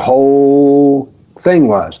what the whole thing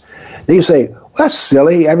was. Then you say, well, that's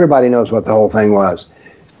silly. Everybody knows what the whole thing was.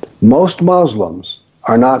 Most Muslims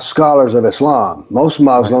are not scholars of Islam. Most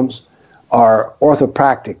Muslims are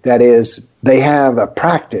orthopractic. That is, they have a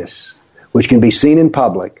practice which can be seen in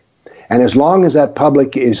public. And as long as that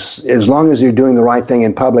public is, as long as you're doing the right thing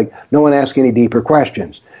in public, no one asks any deeper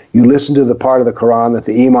questions. You listen to the part of the Quran that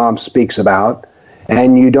the Imam speaks about,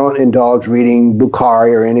 and you don't indulge reading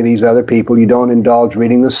Bukhari or any of these other people. You don't indulge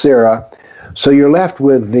reading the Sirah. So you're left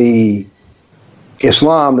with the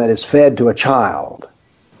Islam that is fed to a child.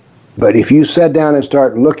 But if you sit down and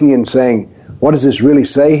start looking and saying, what does this really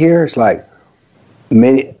say here? It's like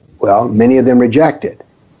many of them reject it.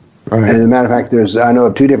 Right. And as a matter of fact, I know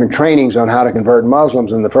of 2 different trainings on how to convert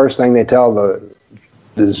Muslims, and the first thing they tell the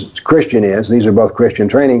Christian these are both Christian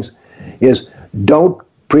trainings, is don't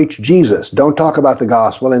preach Jesus. Don't talk about the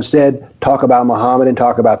gospel. Instead, talk about Muhammad and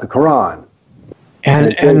talk about the Quran.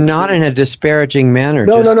 And not in a disparaging manner.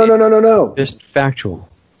 No. Just factual.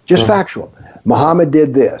 Just factual. Muhammad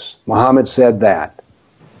did this. Muhammad said that.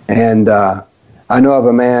 And I know of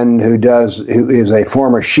a man who is a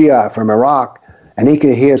former Shia from Iraq, and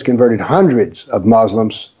he has converted hundreds of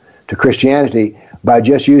Muslims to Christianity by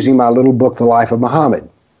just using my little book, The Life of Muhammad.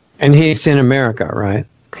 And he's in America, right?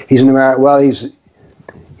 He's in America. Well, he's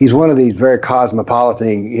one of these very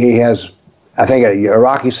cosmopolitan. He has, I think, an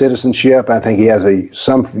Iraqi citizenship. I think he has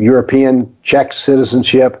some European Czech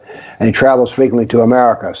citizenship, and he travels frequently to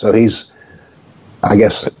America. So he's, I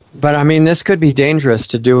guess. But I mean, this could be dangerous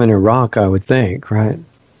to do in Iraq, I would think, right?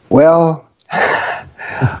 Well,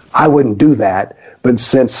 I wouldn't do that. But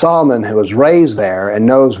since Salman was raised there and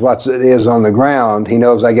knows what it is on the ground, he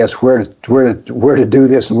knows, I guess, where to do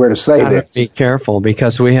this and where to say this. Be careful,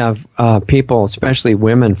 because we have people, especially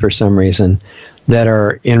women for some reason, that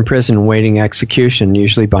are in prison waiting execution,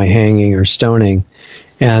 usually by hanging or stoning,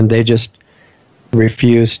 and they just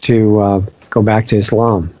refuse to go back to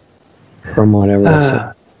Islam from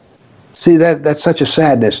whatever. See, that's such a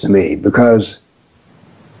sadness to me, because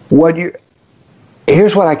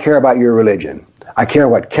here's what I care about your religion. I care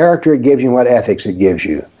what character it gives you and what ethics it gives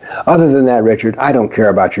you. Other than that, Richard, I don't care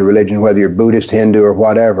about your religion, whether you're Buddhist, Hindu, or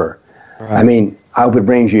whatever. Right. I mean, I hope it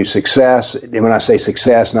brings you success. And when I say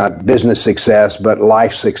success, not business success, but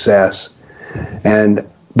life success.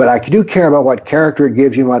 But I do care about what character it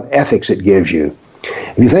gives you and what ethics it gives you.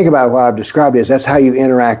 If you think about what I've described as, that's how you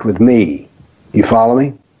interact with me. You follow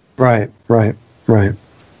me? Right.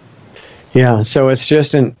 Yeah, so it's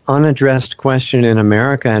just an unaddressed question in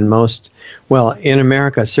America, and in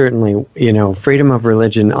America, certainly, freedom of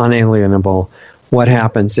religion, unalienable. What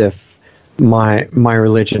happens if my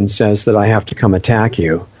religion says that I have to come attack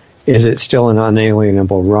you? Is it still an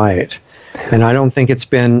unalienable right? And I don't think it's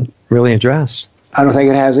been really addressed. I don't think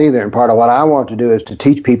it has either. And part of what I want to do is to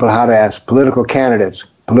teach people how to ask political candidates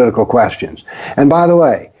political questions. And by the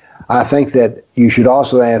way, I think that you should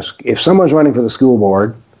also ask, if someone's running for the school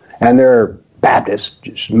board, and they're Baptists,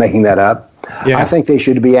 just making that up, I think they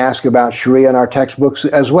should be asked about Sharia in our textbooks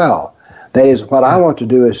as well. That is, what I want to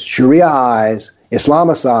do is Sharia-ize,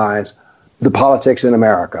 Islamicize the politics in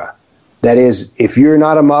America. That is, if you're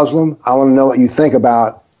not a Muslim, I want to know what you think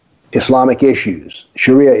about Islamic issues,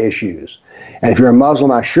 Sharia issues. And if you're a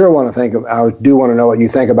Muslim, I do want to know what you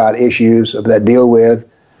think about issues that deal with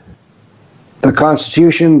the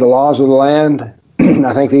Constitution, the laws of the land.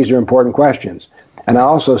 I think these are important questions. And I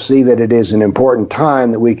also see that it is an important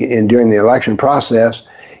time that we can, during the election process,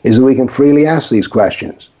 is that we can freely ask these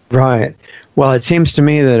questions. Right. Well, it seems to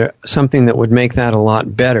me that something that would make that a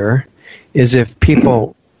lot better is if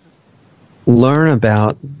people learn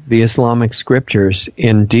about the Islamic scriptures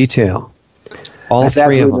in detail. That's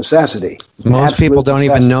absolute necessity. Most people don't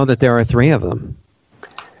even know that there are 3 of them.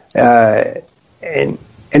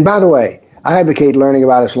 And by the way, I advocate learning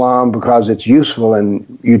about Islam because it's useful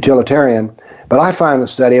and utilitarian, but I find the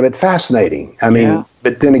study of it fascinating. I mean,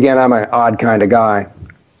 but then again, I'm an odd kind of guy.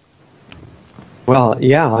 Well,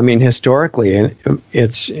 yeah, I mean, historically,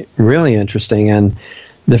 it's really interesting. And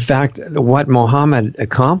the fact what Muhammad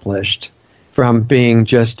accomplished from being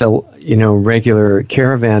just a regular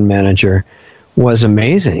caravan manager was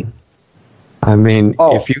amazing. I mean,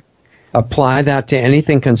 if you apply that to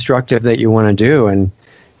anything constructive that you want to do, and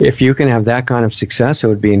if you can have that kind of success, it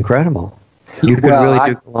would be incredible. You could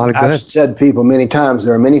really do a lot of good. I've said to people many times,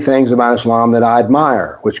 there are many things about Islam that I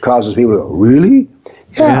admire, which causes people to go, really?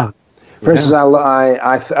 Yeah. For instance,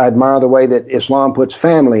 I admire the way that Islam puts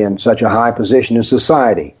family in such a high position in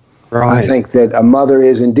society. Right. I think that a mother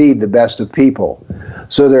is indeed the best of people.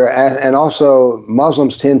 So and also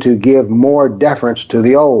Muslims tend to give more deference to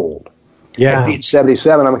the old. Yeah. At age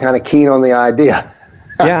 77, I'm kind of keen on the idea.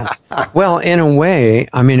 Yeah. Well, in a way,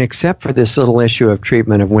 I mean, except for this little issue of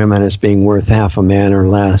treatment of women as being worth half a man or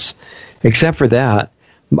less, except for that,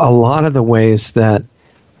 a lot of the ways that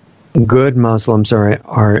good Muslims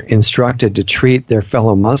are instructed to treat their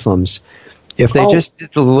fellow Muslims, if they just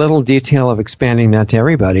did the little detail of expanding that to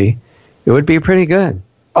everybody, it would be pretty good.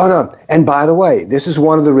 Oh, no. And by the way, this is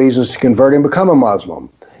one of the reasons to convert and become a Muslim,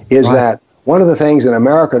 is that one of the things in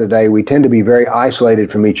America today, we tend to be very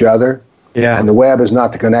isolated from each other. Yeah. And the web is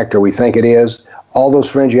not the connector we think it is. All those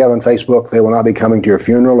friends you have on Facebook, they will not be coming to your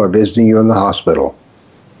funeral or visiting you in the hospital.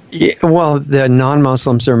 Yeah, well, the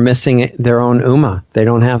non-Muslims are missing their own ummah. They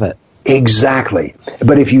don't have it. Exactly.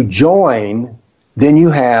 But if you join, then you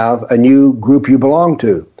have a new group you belong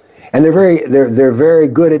to. And they're very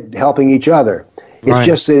good at helping each other. It's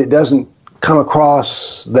just that it doesn't come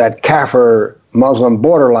across that Kafir Muslim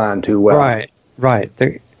borderline too well. Right.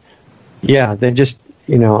 They're just,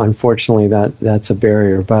 unfortunately that's a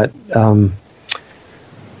barrier. But I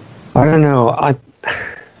don't know.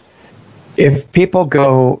 If people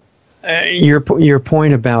go, your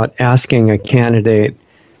point about asking a candidate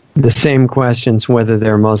the same questions whether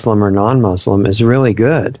they're Muslim or non-Muslim is really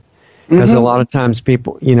good. Because a lot of times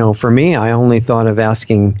people, for me, I only thought of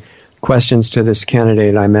asking questions to this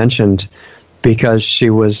candidate I mentioned because she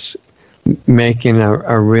was making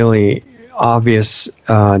a really obvious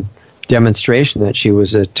demonstration that she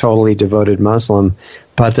was a totally devoted Muslim,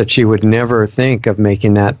 but that she would never think of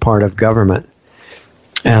making that part of government.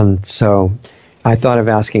 And so I thought of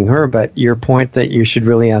asking her, but your point that you should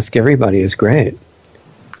really ask everybody is great.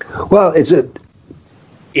 Well, it's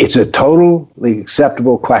a totally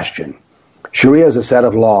acceptable question. Sharia is a set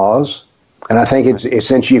of laws, and I think it's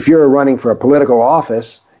essentially, if you're running for a political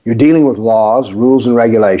office, you're dealing with laws, rules, and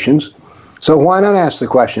regulations. So why not ask the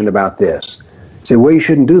question about this? Say, well, you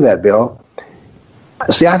shouldn't do that, Bill.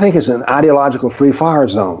 See, I think it's an ideological free fire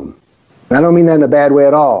zone. And I don't mean that in a bad way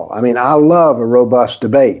at all. I mean, I love a robust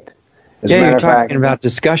debate. As a matter you're of fact, talking about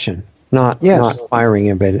discussion, not firing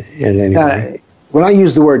at anybody. When I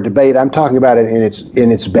use the word debate, I'm talking about it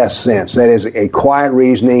in its best sense. That is a quiet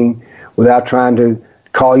reasoning without trying to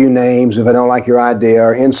call you names if I don't like your idea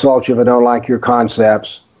or insult you if I don't like your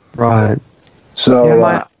concepts. Right.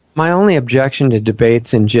 So my only objection to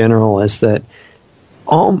debates in general is that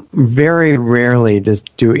very rarely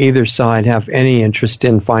do either side have any interest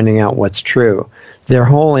in finding out what's true. Their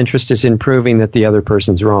whole interest is in proving that the other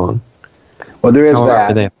person's wrong. Well, there is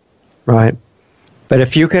that. Right. But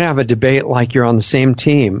if you could have a debate like you're on the same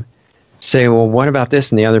team, say, well, what about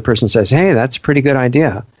this? And the other person says, hey, that's a pretty good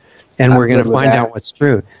idea. And we're going to find out what's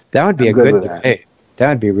true. That would be a good debate. That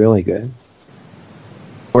would be really good.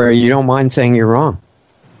 Where you don't mind saying you're wrong.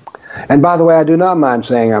 And by the way, I do not mind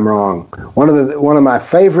saying I'm wrong. One of my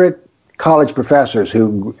favorite college professors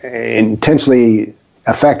who intensely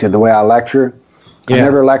affected the way I lecture. I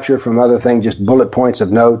never lecture from other things, just bullet points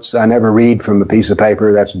of notes. I never read from a piece of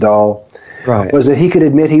paper. That's dull. Right. Was that he could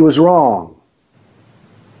admit he was wrong.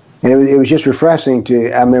 And it was just refreshing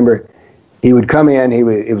I remember he would come in,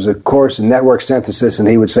 it was a course in network synthesis, and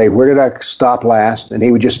he would say, where did I stop last? And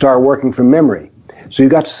he would just start working from memory. So you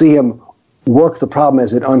got to see him work the problem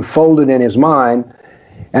as it unfolded in his mind.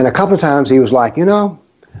 And a couple of times he was like,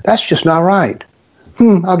 that's just not right.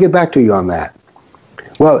 I'll get back to you on that.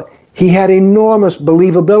 Well, he had enormous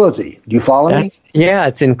believability. Do you follow me? Yeah,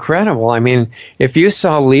 it's incredible. I mean, if you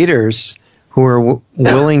saw leaders who are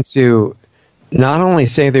willing to not only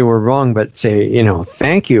say they were wrong, but say,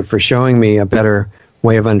 thank you for showing me a better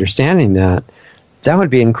way of understanding that would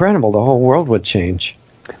be incredible. The whole world would change.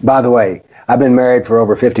 By the way, I've been married for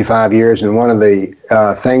over 55 years, and one of the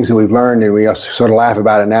things that we've learned, and we sort of laugh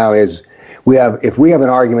about it now, is if we have an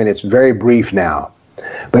argument, it's very brief now.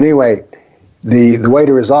 But anyway, the way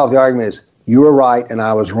to resolve the argument is, you were right and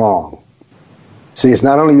I was wrong. See, it's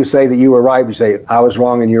not only you say that you were right, you say, I was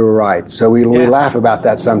wrong and you were right. So we laugh about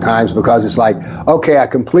that sometimes because it's like, okay, I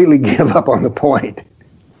completely give up on the point.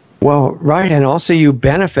 Well, right, and also you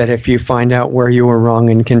benefit if you find out where you were wrong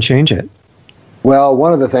and can change it. Well,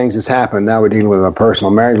 one of the things that's happened, now we're dealing with my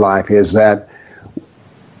personal married life, is that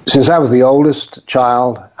since I was the oldest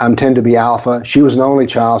child, I tend to be alpha. She was an only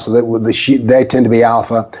child, so they tend to be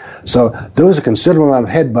alpha. So there was a considerable amount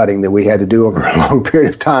of headbutting that we had to do over a long period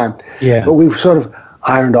of time. Yeah. But we've sort of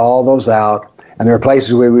ironed all those out. And there are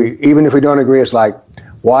places where even if we don't agree, it's like,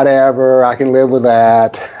 whatever, I can live with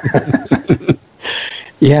that.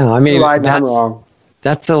 Yeah, I mean, you're right, I'm wrong.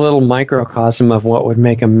 That's a little microcosm of what would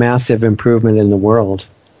make a massive improvement in the world.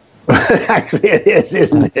 Actually, it is,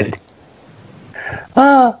 isn't it?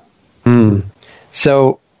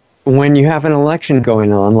 So when you have an election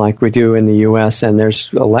going on, like we do in the U.S., and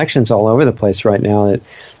there's elections all over the place right now,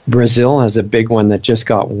 Brazil has a big one that just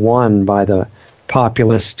got won by the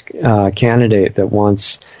populist candidate that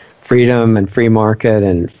wants freedom and free market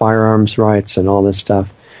and firearms rights and all this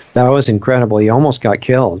stuff. That was incredible. He almost got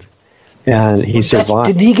killed, and he survived.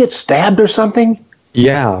 Did he get stabbed or something?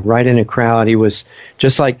 Yeah, right in a crowd. He was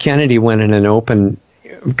just like Kennedy went in an open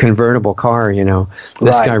convertible car,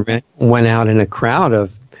 This guy went out in a crowd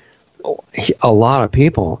of a lot of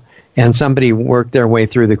people, and somebody worked their way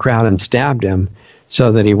through the crowd and stabbed him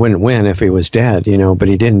so that he wouldn't win if he was dead, but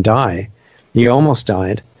he didn't die. He almost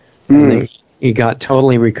died. And he got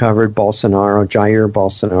totally recovered, Jair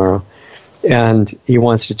Bolsonaro, and he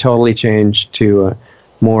wants to totally change to a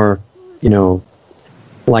more,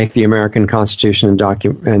 like the American Constitution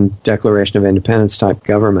and Declaration of Independence type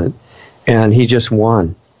government, and he just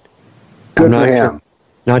won. Good for him.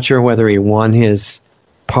 Not sure whether he won his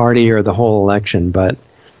party or the whole election, but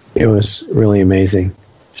it was really amazing.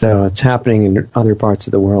 So it's happening in other parts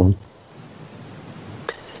of the world.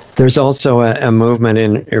 There's also a movement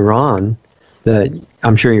in Iran that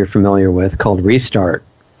I'm sure you're familiar with called Restart.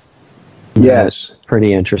 Yes. That's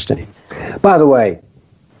pretty interesting. By the way,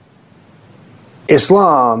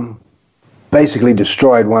 Islam basically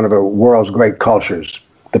destroyed one of the world's great cultures.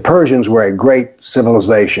 The Persians were a great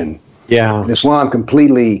civilization. Yeah. Islam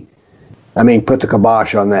completely, put the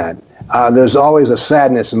kibosh on that. There's always a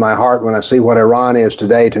sadness in my heart when I see what Iran is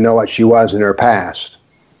today to know what she was in her past.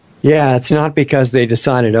 Yeah, it's not because they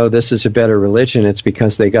decided, this is a better religion. It's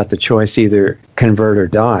because they got the choice, either convert or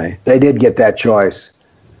die. They did get that choice.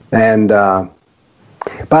 And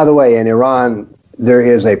by the way, in Iran, there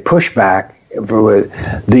is a pushback.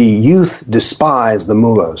 The youth despise the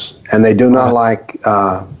mullahs, and they do not like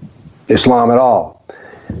Islam at all.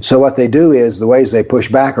 So what they do is, the ways they push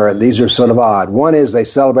back these are sort of odd. One is they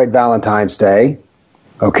celebrate Valentine's Day,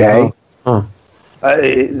 okay?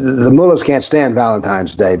 The mullahs can't stand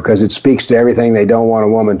Valentine's Day because it speaks to everything they don't want a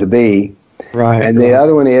woman to be. Right. And the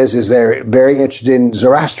other one is they're very interested in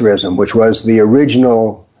Zoroastrianism, which was the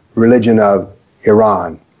original religion of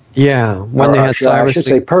Iran. Yeah, when they had Cyrus. I should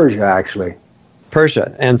say Persia, actually.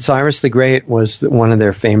 Persia. And Cyrus the Great was one of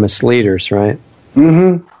their famous leaders, right?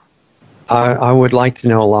 Mm-hmm. I would like to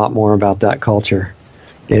know a lot more about that culture.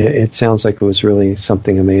 It sounds like it was really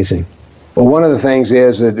something amazing. Well, one of the things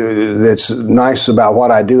is that's nice about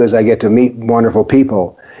what I do is I get to meet wonderful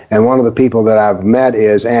people. And one of the people that I've met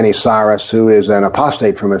is Annie Cyrus, who is an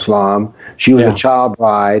apostate from Islam. She was a child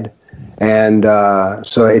bride, and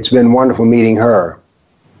so it's been wonderful meeting her.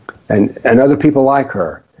 And other people like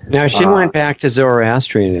her. Now, she went back to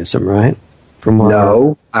Zoroastrianism, right?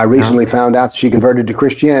 No, I recently found out that she converted to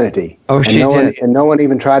Christianity. Oh, she did? And no one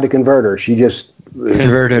even tried to convert her. She just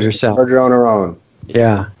converted herself. Converted on her own.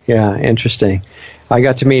 Yeah, interesting. I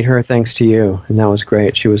got to meet her thanks to you, and that was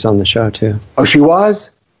great. She was on the show, too. Oh, she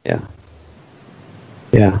was? Yeah.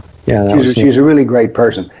 She's a really great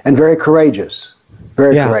person, and very courageous.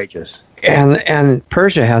 Very courageous. And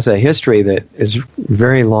Persia has a history that is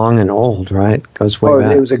very long and old, right? Goes way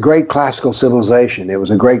back. It was a great classical civilization.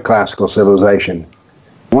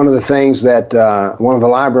 One of the things that,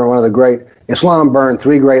 Islam burned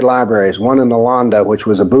 3 great libraries, one in Nalanda, which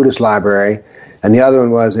was a Buddhist library, and the other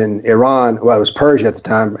one was in Iran, it was Persia at the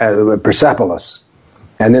time, Persepolis.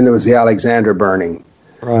 And then there was the Alexander burning.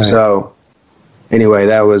 Right. So, anyway,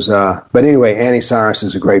 Annie Cyrus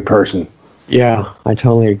is a great person. Yeah, I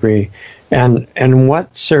totally agree. And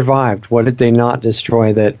what survived? What did they not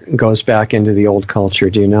destroy that goes back into the old culture?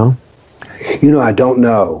 Do you know? I don't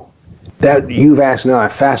know. That you've asked now a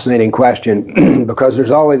fascinating question because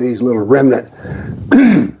there's always these little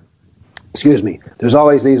There's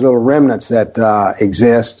always these little remnants that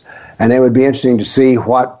exist, and it would be interesting to see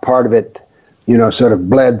what part of it, sort of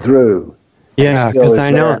bled through. Yeah, because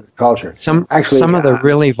I know culture. Some of the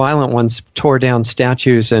really violent ones tore down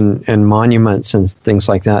statues and monuments and things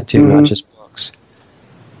like that too, not just books.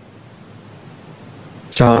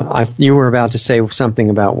 So you were about to say something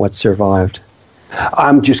about what survived.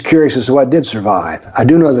 I'm just curious as to what did survive. I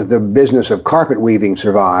do know that the business of carpet weaving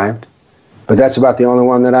survived, but that's about the only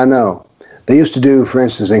one that I know. They used to do, for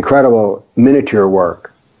instance, incredible miniature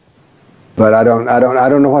work, but I don't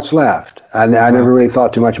know what's left. I never really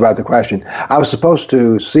thought too much about the question. I was supposed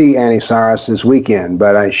to see Annie Cyrus this weekend,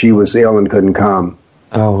 but she was ill and couldn't come.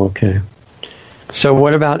 Oh, okay. So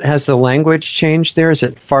what about, has the language changed there? Is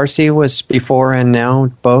it Farsi was before and now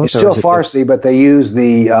both? It's still Farsi, but they use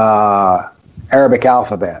the Arabic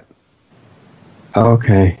alphabet.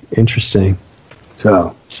 Okay, interesting.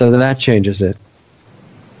 So that changes it.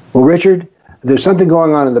 Well, Richard, there's something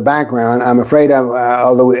going on in the background. I'm afraid,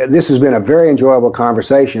 although this has been a very enjoyable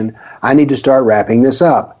conversation, I need to start wrapping this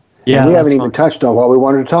up. Yeah, and we haven't even touched on what we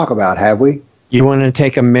wanted to talk about, have we? You want to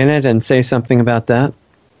take a minute and say something about that?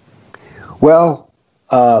 Well,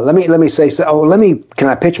 let me say so. Can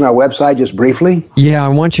I pitch my website just briefly? Yeah, I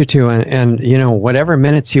want you to. And whatever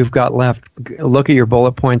minutes you've got left, look at your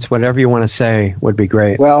bullet points. Whatever you want to say would be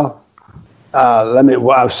great. Well, go to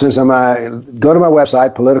my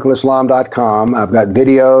website, politicalislam.com. I've got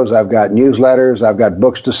videos, I've got newsletters, I've got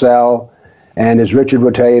books to sell. And as Richard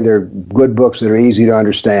would tell you, they're good books that are easy to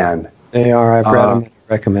understand. They are. I've read them. I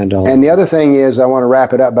recommend all. And the other thing is, I want to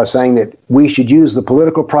wrap it up by saying that we should use the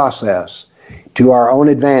political process to our own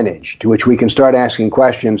advantage, to which we can start asking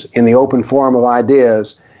questions in the open forum of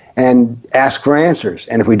ideas and ask for answers.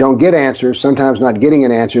 And if we don't get answers, sometimes not getting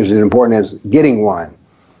an answer is as important as getting one.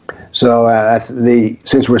 So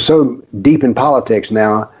since we're so deep in politics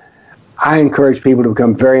now, I encourage people to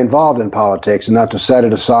become very involved in politics and not to set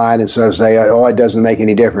it aside and sort of say, oh, it doesn't make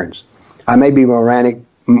any difference. I may be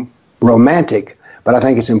romantic, but I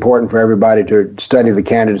think it's important for everybody to study the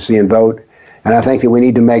candidacy and vote. And I think that we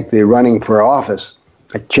need to make the running for office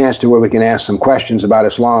a chance to where we can ask some questions about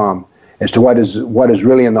Islam as to what is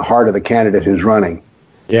really in the heart of the candidate who's running.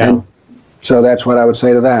 Yeah. And so that's what I would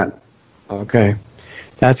say to that. Okay.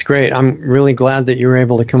 That's great. I'm really glad that you were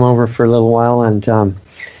able to come over for a little while, and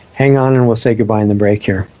hang on and we'll say goodbye in the break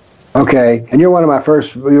here. Okay. And you're one of my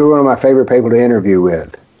favorite people to interview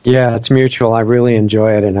with. Yeah, it's mutual. I really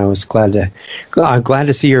enjoy it, and I was glad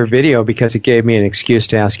to see your video because it gave me an excuse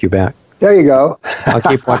to ask you back. There you go. I'll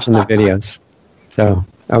keep watching the videos. So,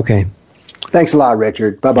 okay. Thanks a lot,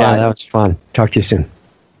 Richard. Bye-bye. Yeah, that was fun. Talk to you soon.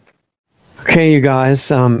 Okay, you guys.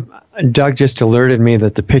 Doug just alerted me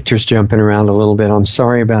that the picture's jumping around a little bit. I'm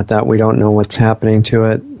sorry about that. We don't know what's happening to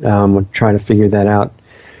it. We'll try to figure that out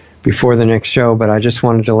before the next show, but I just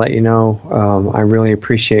wanted to let you know I really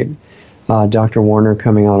appreciate Dr. Warner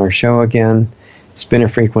coming on our show again. He's been a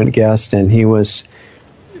frequent guest, and he was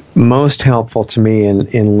most helpful to me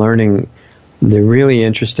in learning the really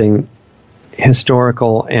interesting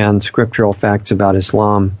historical and scriptural facts about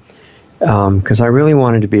Islam, because I really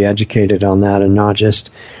wanted to be educated on that and not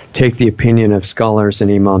just take the opinion of scholars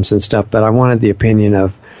and imams and stuff, but I wanted the opinion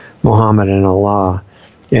of Muhammad and Allah.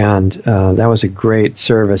 And that was a great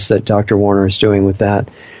service that Dr. Warner is doing with that.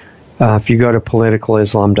 If you go to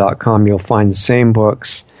politicalislam.com, you'll find the same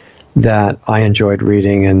books that I enjoyed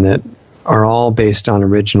reading and that are all based on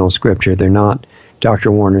original scripture. They're not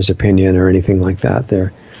Dr. Warner's opinion or anything like that.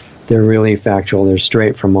 They're really factual. They're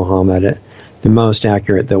straight from Muhammad, the most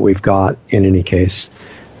accurate that we've got in any case.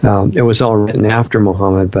 It was all written after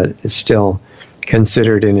Muhammad, but it's still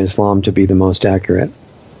considered in Islam to be the most accurate.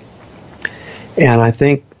 And I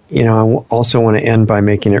think, I also want to end by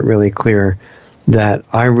making it really clear that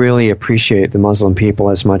I really appreciate the Muslim people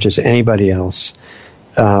as much as anybody else.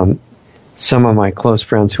 Some of my close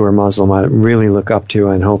friends who are Muslim, I really look up to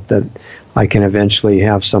and hope that I can eventually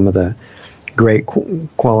have some of the great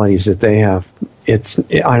qualities that they have.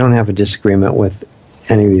 I don't have a disagreement with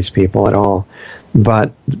any of these people at all.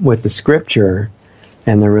 But with the scripture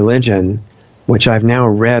and the religion, which I've now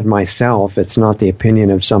read myself, it's not the opinion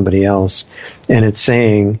of somebody else, and it's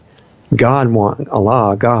saying God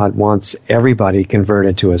wants everybody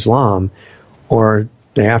converted to Islam, or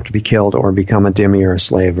they have to be killed or become a dhimmi or a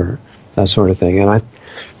slave or that sort of thing. And I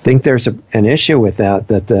think there's an issue with that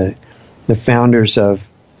the founders of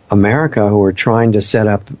America, who were trying to set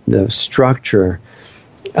up the structure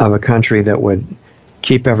of a country that would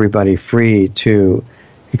keep everybody free to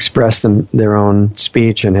express their own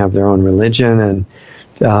speech and have their own religion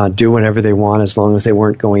and do whatever they want as long as they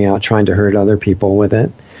weren't going out trying to hurt other people with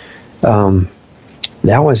it.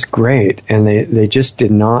 That was great. And they just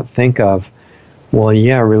did not think of, well,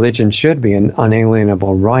 yeah, religion should be an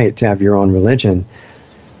unalienable right to have your own religion.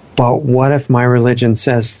 But what if my religion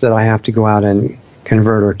says that I have to go out and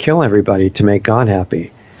convert or kill everybody to make God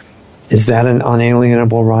happy? Is that an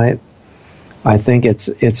unalienable right? I think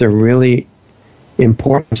it's a really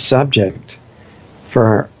important subject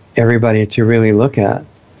for everybody to really look at,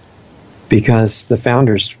 because the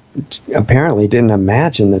founders apparently didn't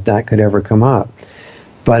imagine that could ever come up.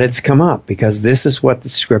 But it's come up because this is what the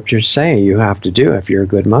scriptures say you have to do if you're a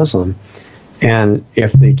good Muslim. And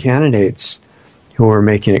if the candidates who are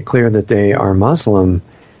making it clear that they are Muslim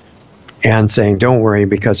and saying, don't worry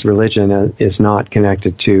because religion is not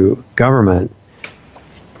connected to government,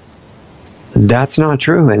 that's not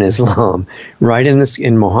true in Islam. Right,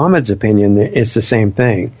 in Muhammad's opinion, it's the same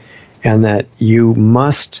thing. And that you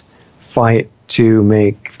must fight to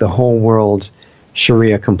make the whole world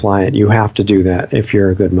Sharia compliant. You have to do that if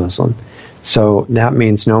you're a good Muslim. So that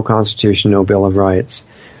means no constitution, no Bill of Rights,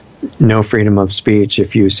 no freedom of speech.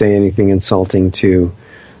 If you say anything insulting to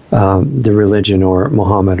the religion or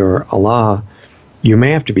Muhammad or Allah, you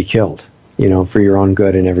may have to be killed, for your own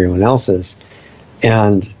good and everyone else's.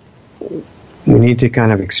 And we need to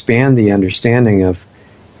kind of expand the understanding of,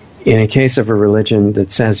 in a case of a religion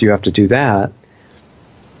that says you have to do that,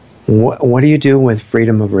 what do you do with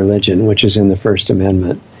freedom of religion, which is in the First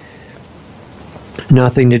Amendment?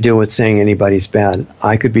 Nothing to do with saying anybody's bad.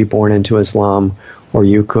 I could be born into Islam, or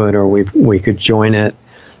you could, or we could join it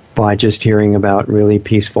by just hearing about really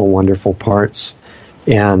peaceful, wonderful parts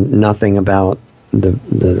and nothing about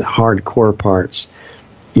the hardcore parts.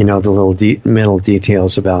 the little middle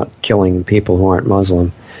details about killing people who aren't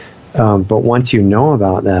Muslim. But once you know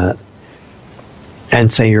about that, and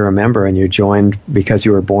say you're a member and you joined because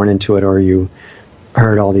you were born into it or you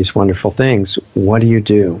heard all these wonderful things, what do you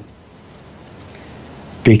do?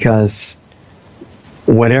 Because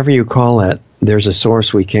whatever you call it, there's a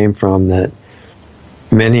source we came from that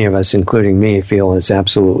many of us, including me, feel is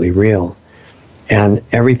absolutely real. And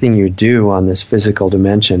everything you do on this physical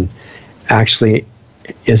dimension actually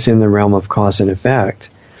is in the realm of cause and effect.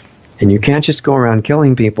 And you can't just go around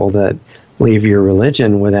killing people that leave your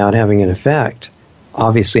religion without having an effect,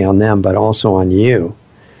 obviously on them, but also on you.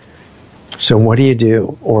 So what do you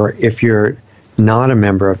do? Or if you're not a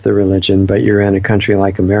member of the religion, but you're in a country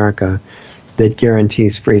like America that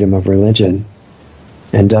guarantees freedom of religion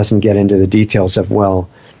and doesn't get into the details of, well,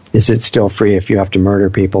 is it still free if you have to murder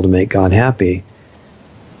people to make God happy?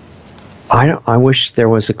 I wish there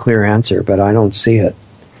was a clear answer, but I don't see it.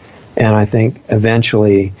 And I think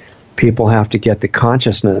eventually people have to get the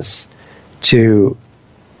consciousness to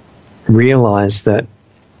realize that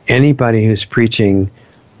anybody who's preaching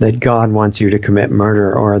that God wants you to commit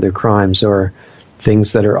murder or other crimes or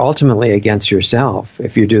things that are ultimately against yourself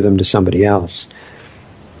if you do them to somebody else,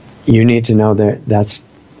 you need to know that that's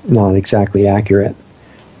not exactly accurate.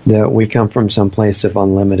 That we come from some place of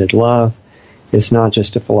unlimited love. It's not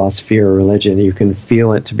just a philosophy or a religion. You can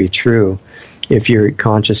feel it to be true if your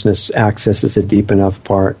consciousness accesses a deep enough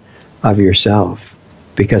part of yourself,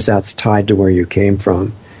 because that's tied to where you came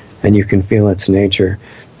from, and you can feel its nature.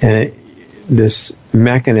 And this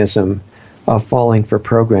mechanism of falling for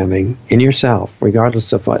programming in yourself,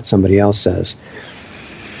 regardless of what somebody else says,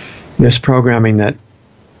 this programming that,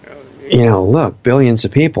 look, billions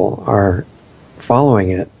of people are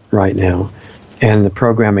following it right now, and the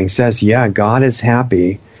programming says, yeah, God is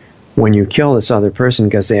happy when you kill this other person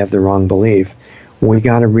because they have the wrong belief. We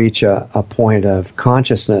got to reach a point of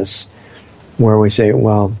consciousness where we say,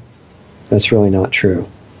 well, that's really not true.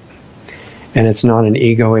 And it's not an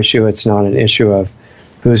ego issue. It's not an issue of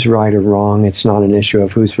who's right or wrong. It's not an issue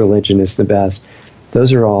of whose religion is the best.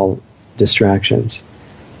 Those are all distractions.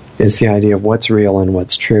 It's the idea of what's real and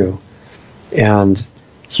what's true. And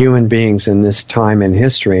human beings in this time in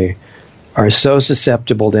history are so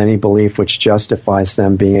susceptible to any belief which justifies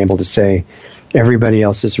them being able to say, everybody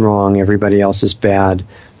else is wrong, everybody else is bad,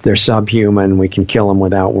 they're subhuman, we can kill them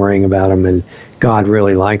without worrying about them, and God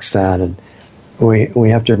really likes that. And we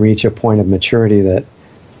have to reach a point of maturity that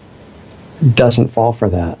doesn't fall for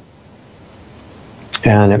that.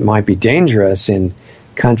 And it might be dangerous in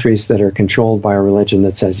countries that are controlled by a religion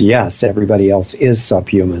that says, yes, everybody else is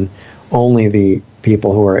subhuman. Only the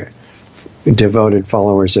people who are devoted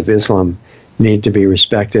followers of Islam need to be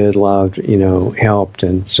respected, loved, helped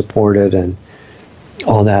and supported and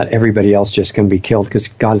all that. Everybody else just can be killed because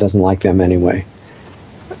God doesn't like them anyway.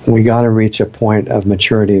 We got to reach a point of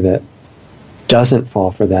maturity that doesn't fall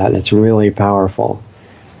for that, and it's really powerful.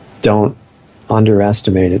 Don't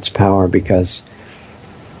underestimate its power, because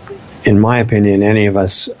in my opinion, any of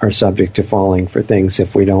us are subject to falling for things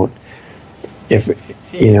if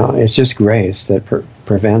it's just grace that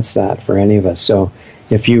prevents that for any of us. So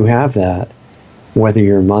if you have that, whether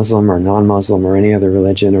you're Muslim or non-Muslim or any other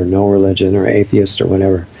religion or no religion or atheist or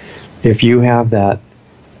whatever, if you have that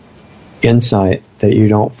insight that you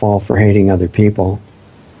don't fall for hating other people,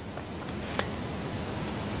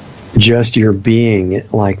 just your being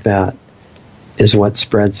like that is what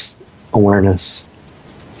spreads awareness.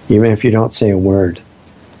 Even if you don't say a word,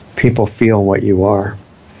 people feel what you are.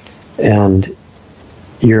 And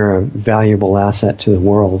you're a valuable asset to the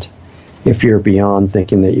world if you're beyond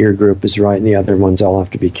thinking that your group is right and the other ones all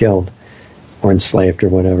have to be killed or enslaved or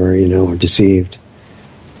whatever, or deceived.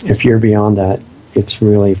 If you're beyond that, it's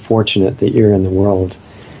really fortunate that you're in the world,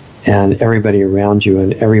 and everybody around you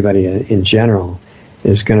and everybody in general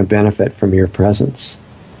is going to benefit from your presence.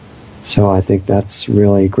 So I think that's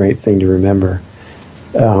really a great thing to remember,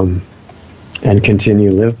 and continue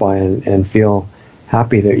to live by, and feel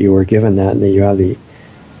happy that you were given that and that you have the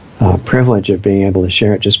privilege of being able to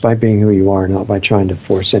share it just by being who you are, not by trying to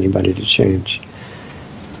force anybody to change.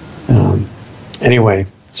 Anyway,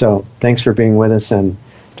 so thanks for being with us, and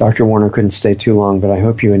Dr. Warner couldn't stay too long, but I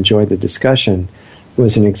hope you enjoyed the discussion. It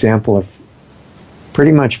was an example of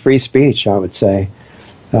pretty much free speech, I would say.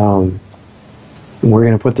 We're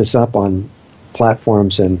going to put this up on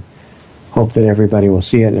platforms and hope that everybody will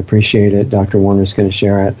see it and appreciate it. Dr. Warner's going to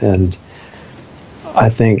share it, and I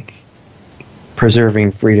think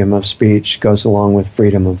preserving freedom of speech goes along with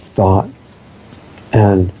freedom of thought.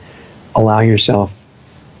 And allow yourself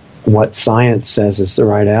what science says is the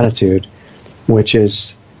right attitude, which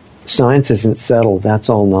is science isn't settled. That's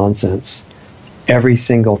all nonsense. Every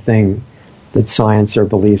single thing that science or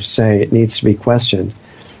beliefs say, it needs to be questioned.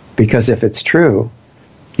 Because if it's true,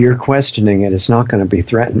 you're questioning it. It's not going to be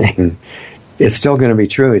threatening. It's still going to be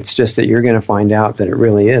true. It's just that you're going to find out that it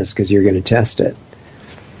really is because you're going to test it.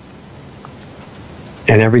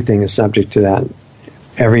 And everything is subject to that.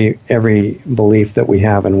 Every belief that we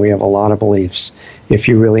have, and we have a lot of beliefs. If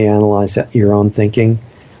you really analyze your own thinking,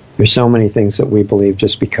 there's so many things that we believe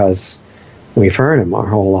just because we've heard them our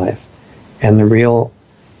whole life. And the real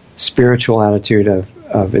spiritual attitude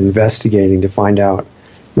of investigating to find out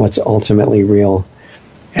what's ultimately real,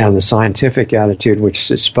 and the scientific attitude,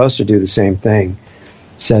 which is supposed to do the same thing,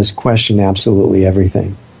 says question absolutely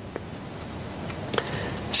everything.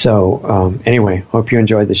 So anyway, hope you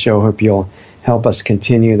enjoyed the show. Hope you'll help us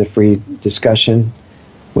continue the free discussion,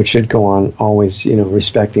 which should go on always,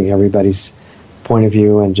 respecting everybody's point of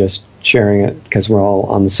view and just sharing it, because we're all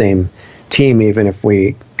on the same team. Even if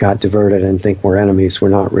we got diverted and think we're enemies, we're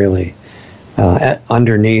not really.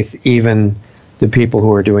 Underneath, even the people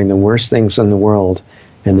who are doing the worst things in the world,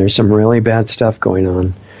 and there's some really bad stuff going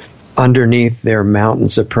on, underneath their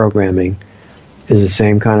mountains of programming is the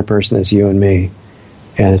same kind of person as you and me.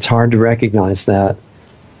 And it's hard to recognize that,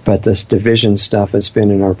 but this division stuff has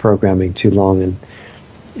been in our programming too long, and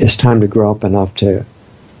it's time to grow up enough to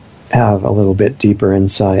have a little bit deeper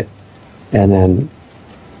insight and then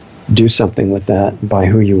do something with that by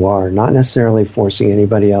who you are, not necessarily forcing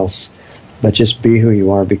anybody else, but just be who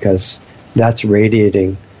you are, because that's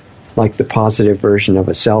radiating like the positive version of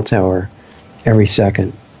a cell tower every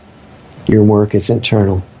second. Your work is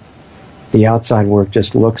internal. The outside work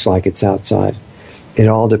just looks like it's outside. It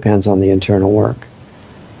all depends on the internal work.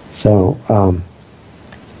 So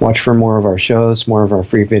watch for more of our shows, more of our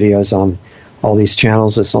free videos on all these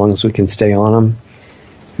channels, as long as we can stay on them.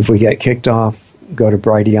 If we get kicked off, go to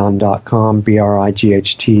brighteon.com,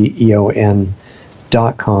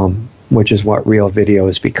 BRIGHTEON.com, which is what Real Video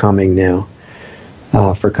is becoming now.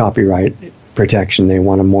 For copyright protection, they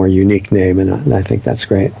want a more unique name, and I think that's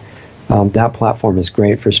great. That platform is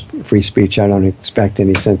great for free speech. I don't expect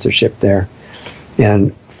any censorship there.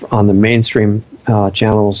 And on the mainstream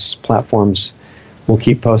channels, platforms, we'll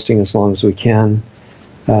keep posting as long as we can.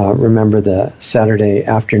 Remember the Saturday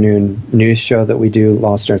afternoon news show that we do,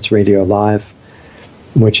 Lost Arts Radio Live,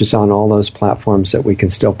 which is on all those platforms that we can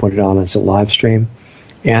still put it on as a live stream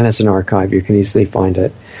and as an archive. You can easily find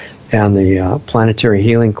it. And the Planetary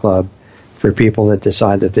Healing Club, for people that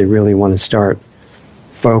decide that they really want to start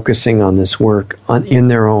focusing on this work in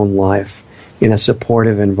their own life, in a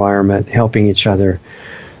supportive environment, helping each other,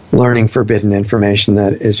 learning forbidden information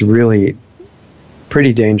that is really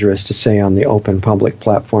pretty dangerous to say on the open public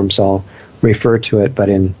platforms. I'll refer to it, but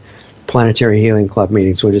in Planetary Healing Club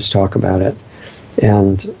meetings, we'll just talk about it.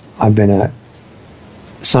 And I've been a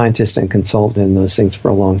scientist and consultant in those things for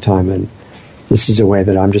a long time, and this is a way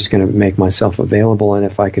that I'm just going to make myself available, and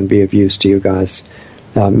if I can be of use to you guys,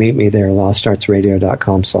 meet me there,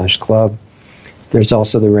 lostartsradio.com/club. There's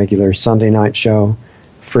also the regular Sunday night show,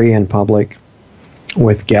 free and public,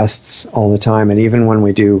 with guests all the time. And even when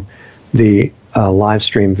we do the live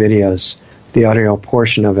stream videos, the audio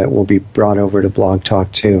portion of it will be brought over to Blog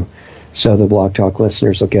Talk too. So the Blog Talk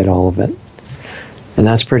listeners will get all of it. And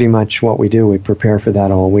that's pretty much what we do. We prepare for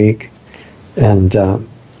that all week. And I'm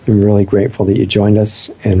really grateful that you joined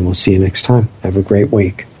us, and we'll see you next time. Have a great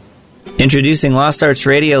week. Introducing Lost Arts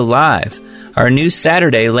Radio Live, our new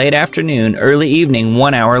Saturday late afternoon, early evening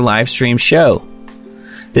 1-hour live stream show.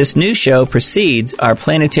 This new show precedes our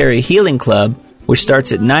Planetary Healing Club, which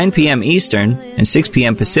starts at 9 p.m. Eastern and 6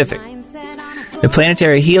 p.m. Pacific. The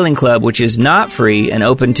Planetary Healing Club, which is not free and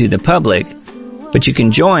open to the public, but you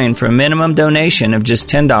can join for a minimum donation of just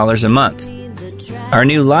 $10 a month. Our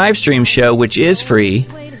new live stream show, which is free,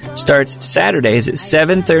 starts Saturdays at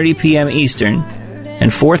 7:30 p.m. Eastern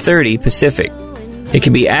and 4:30 Pacific. It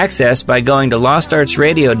can be accessed by going to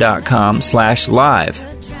lostartsradio.com/live.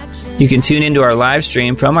 You can tune into our live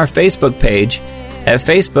stream from our Facebook page at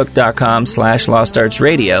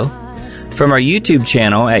facebook.com/lostartsradio, from our YouTube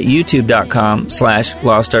channel at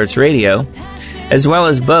youtube.com/lostartsradio, as well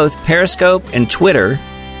as both Periscope and Twitter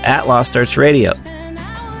at Lost Arts Radio.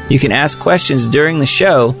 You can ask questions during the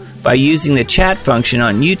show by using the chat function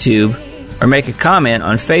on YouTube, or make a comment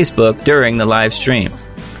on Facebook during the live stream.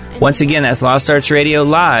 Once again, that's Lost Arts Radio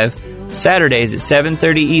Live, Saturdays at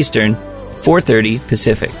 7:30 Eastern, 4:30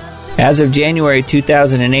 Pacific. As of January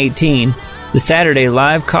 2018, the Saturday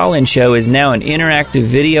live call-in show is now an interactive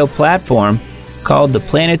video platform called the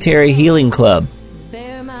Planetary Healing Club.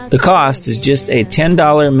 The cost is just a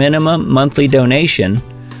 $10 minimum monthly donation,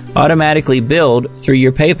 automatically billed through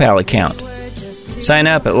your PayPal account. Sign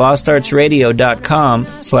up at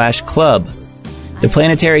lostartsradio.com/club. The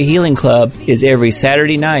Planetary Healing Club is every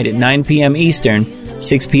Saturday night at 9 p.m. Eastern,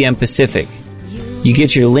 6 p.m. Pacific. You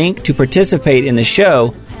get your link to participate in the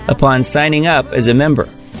show upon signing up as a member.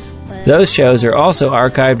 Those shows are also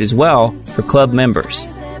archived as well for club members.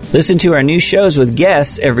 Listen to our new shows with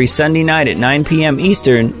guests every Sunday night at 9 p.m.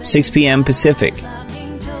 Eastern, 6 p.m. Pacific.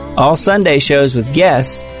 All Sunday shows with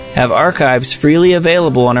guests have archives freely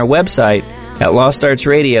available on our website at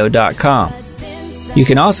lostartsradio.com. You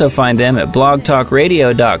can also find them at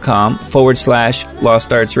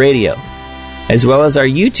blogtalkradio.com/lostartsradio, as well as our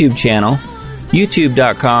YouTube channel,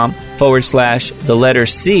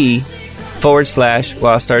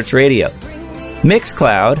 youtube.com/C/lostartsradio.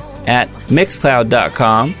 Mixcloud at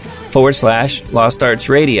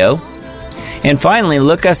mixcloud.com/lostartsradio. And finally,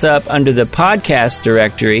 look us up under the podcast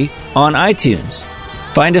directory on iTunes.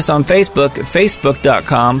 Find us on Facebook at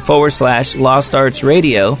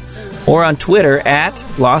facebook.com/lostartsradio or on Twitter at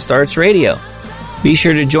Lost Arts Radio. Be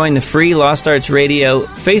sure to join the free Lost Arts Radio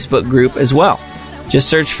Facebook group as well. Just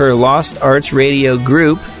search for Lost Arts Radio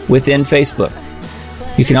Group within Facebook.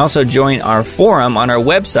 You can also join our forum on our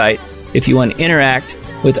website if you want to interact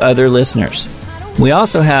with other listeners. We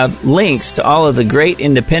also have links to all of the great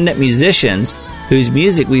independent musicians whose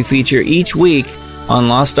music we feature each week on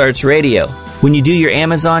Lost Arts Radio. When you do your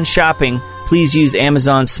Amazon shopping, please use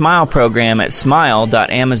Amazon's Smile program at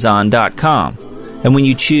smile.amazon.com. And when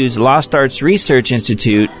you choose Lost Arts Research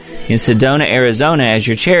Institute in Sedona, Arizona as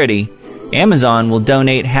your charity, Amazon will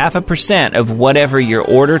donate 0.5% of whatever your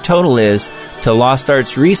order total is to Lost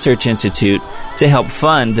Arts Research Institute to help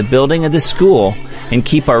fund the building of the school and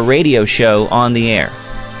keep our radio show on the air.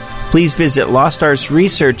 Please visit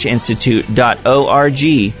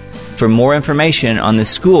lostartsresearchinstitute.org for more information on the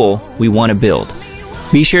school we want to build.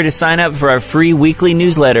 Be sure to sign up for our free weekly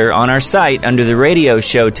newsletter on our site under the Radio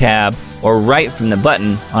Show tab or right from the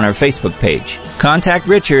button on our Facebook page. Contact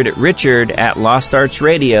Richard at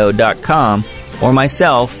richard@lostartsradio.com or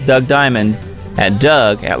myself, Doug Diamond, at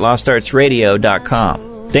doug@lostartsradio.com.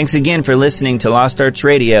 Thanks again for listening to Lost Arts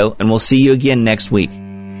Radio, and we'll see you again next week.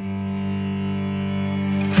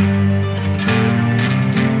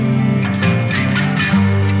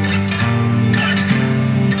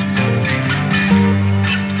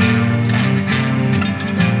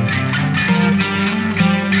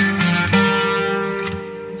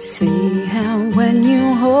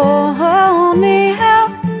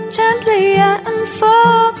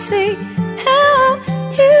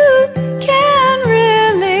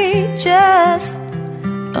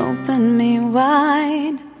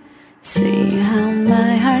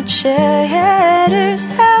 Shatters,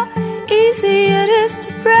 how easy it is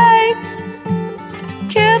to break.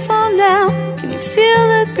 Careful now, can you feel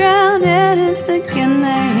the ground? It is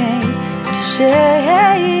beginning to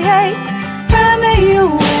shake. Pry me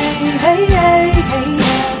away, hey, hey, hey,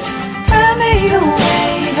 yeah. Pry me away,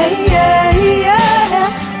 hey, yeah, yeah.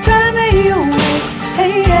 Pry me away,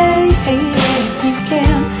 hey, hey, hey, yeah. You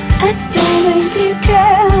can, I don't think you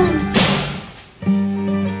can.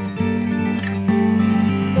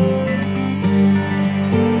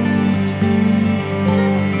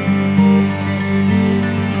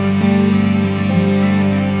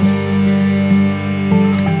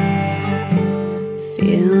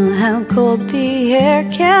 Cold the air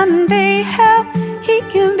can be, how he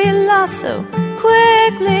can be lost so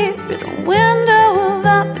quickly through the window of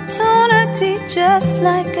opportunity, just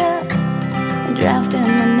like a draft in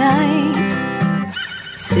the night.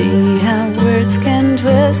 See how words can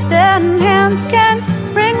twist and hands can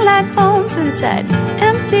ring like phones inside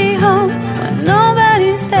empty homes when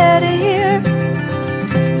nobody's there to hear.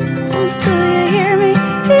 Oh, do you hear me,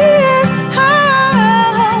 dear?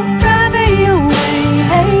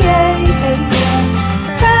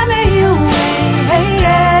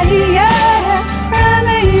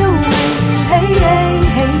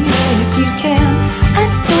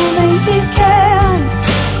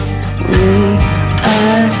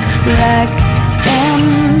 Black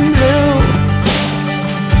and blue.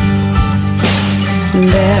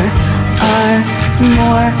 There are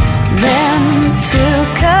more than two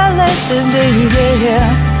colors to be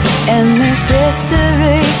here, and this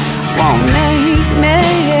history won't make me.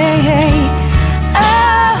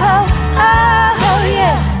 Oh, oh,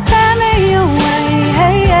 yeah. Pry me away,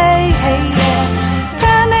 hey, hey, hey, yeah.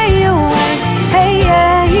 Pry me away, hey,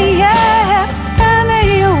 yeah, yeah. Pry me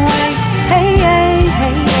away, hey, hey,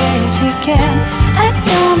 hey, yeah. You can, I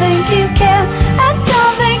don't think you can, I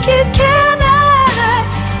don't think you can, I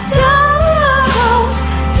don't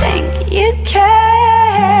think you can.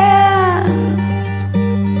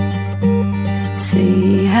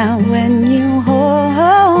 how when you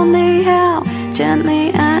hold me, how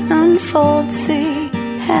gently I unfold, see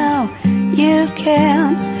how you can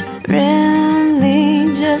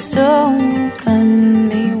really just open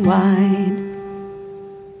me wide.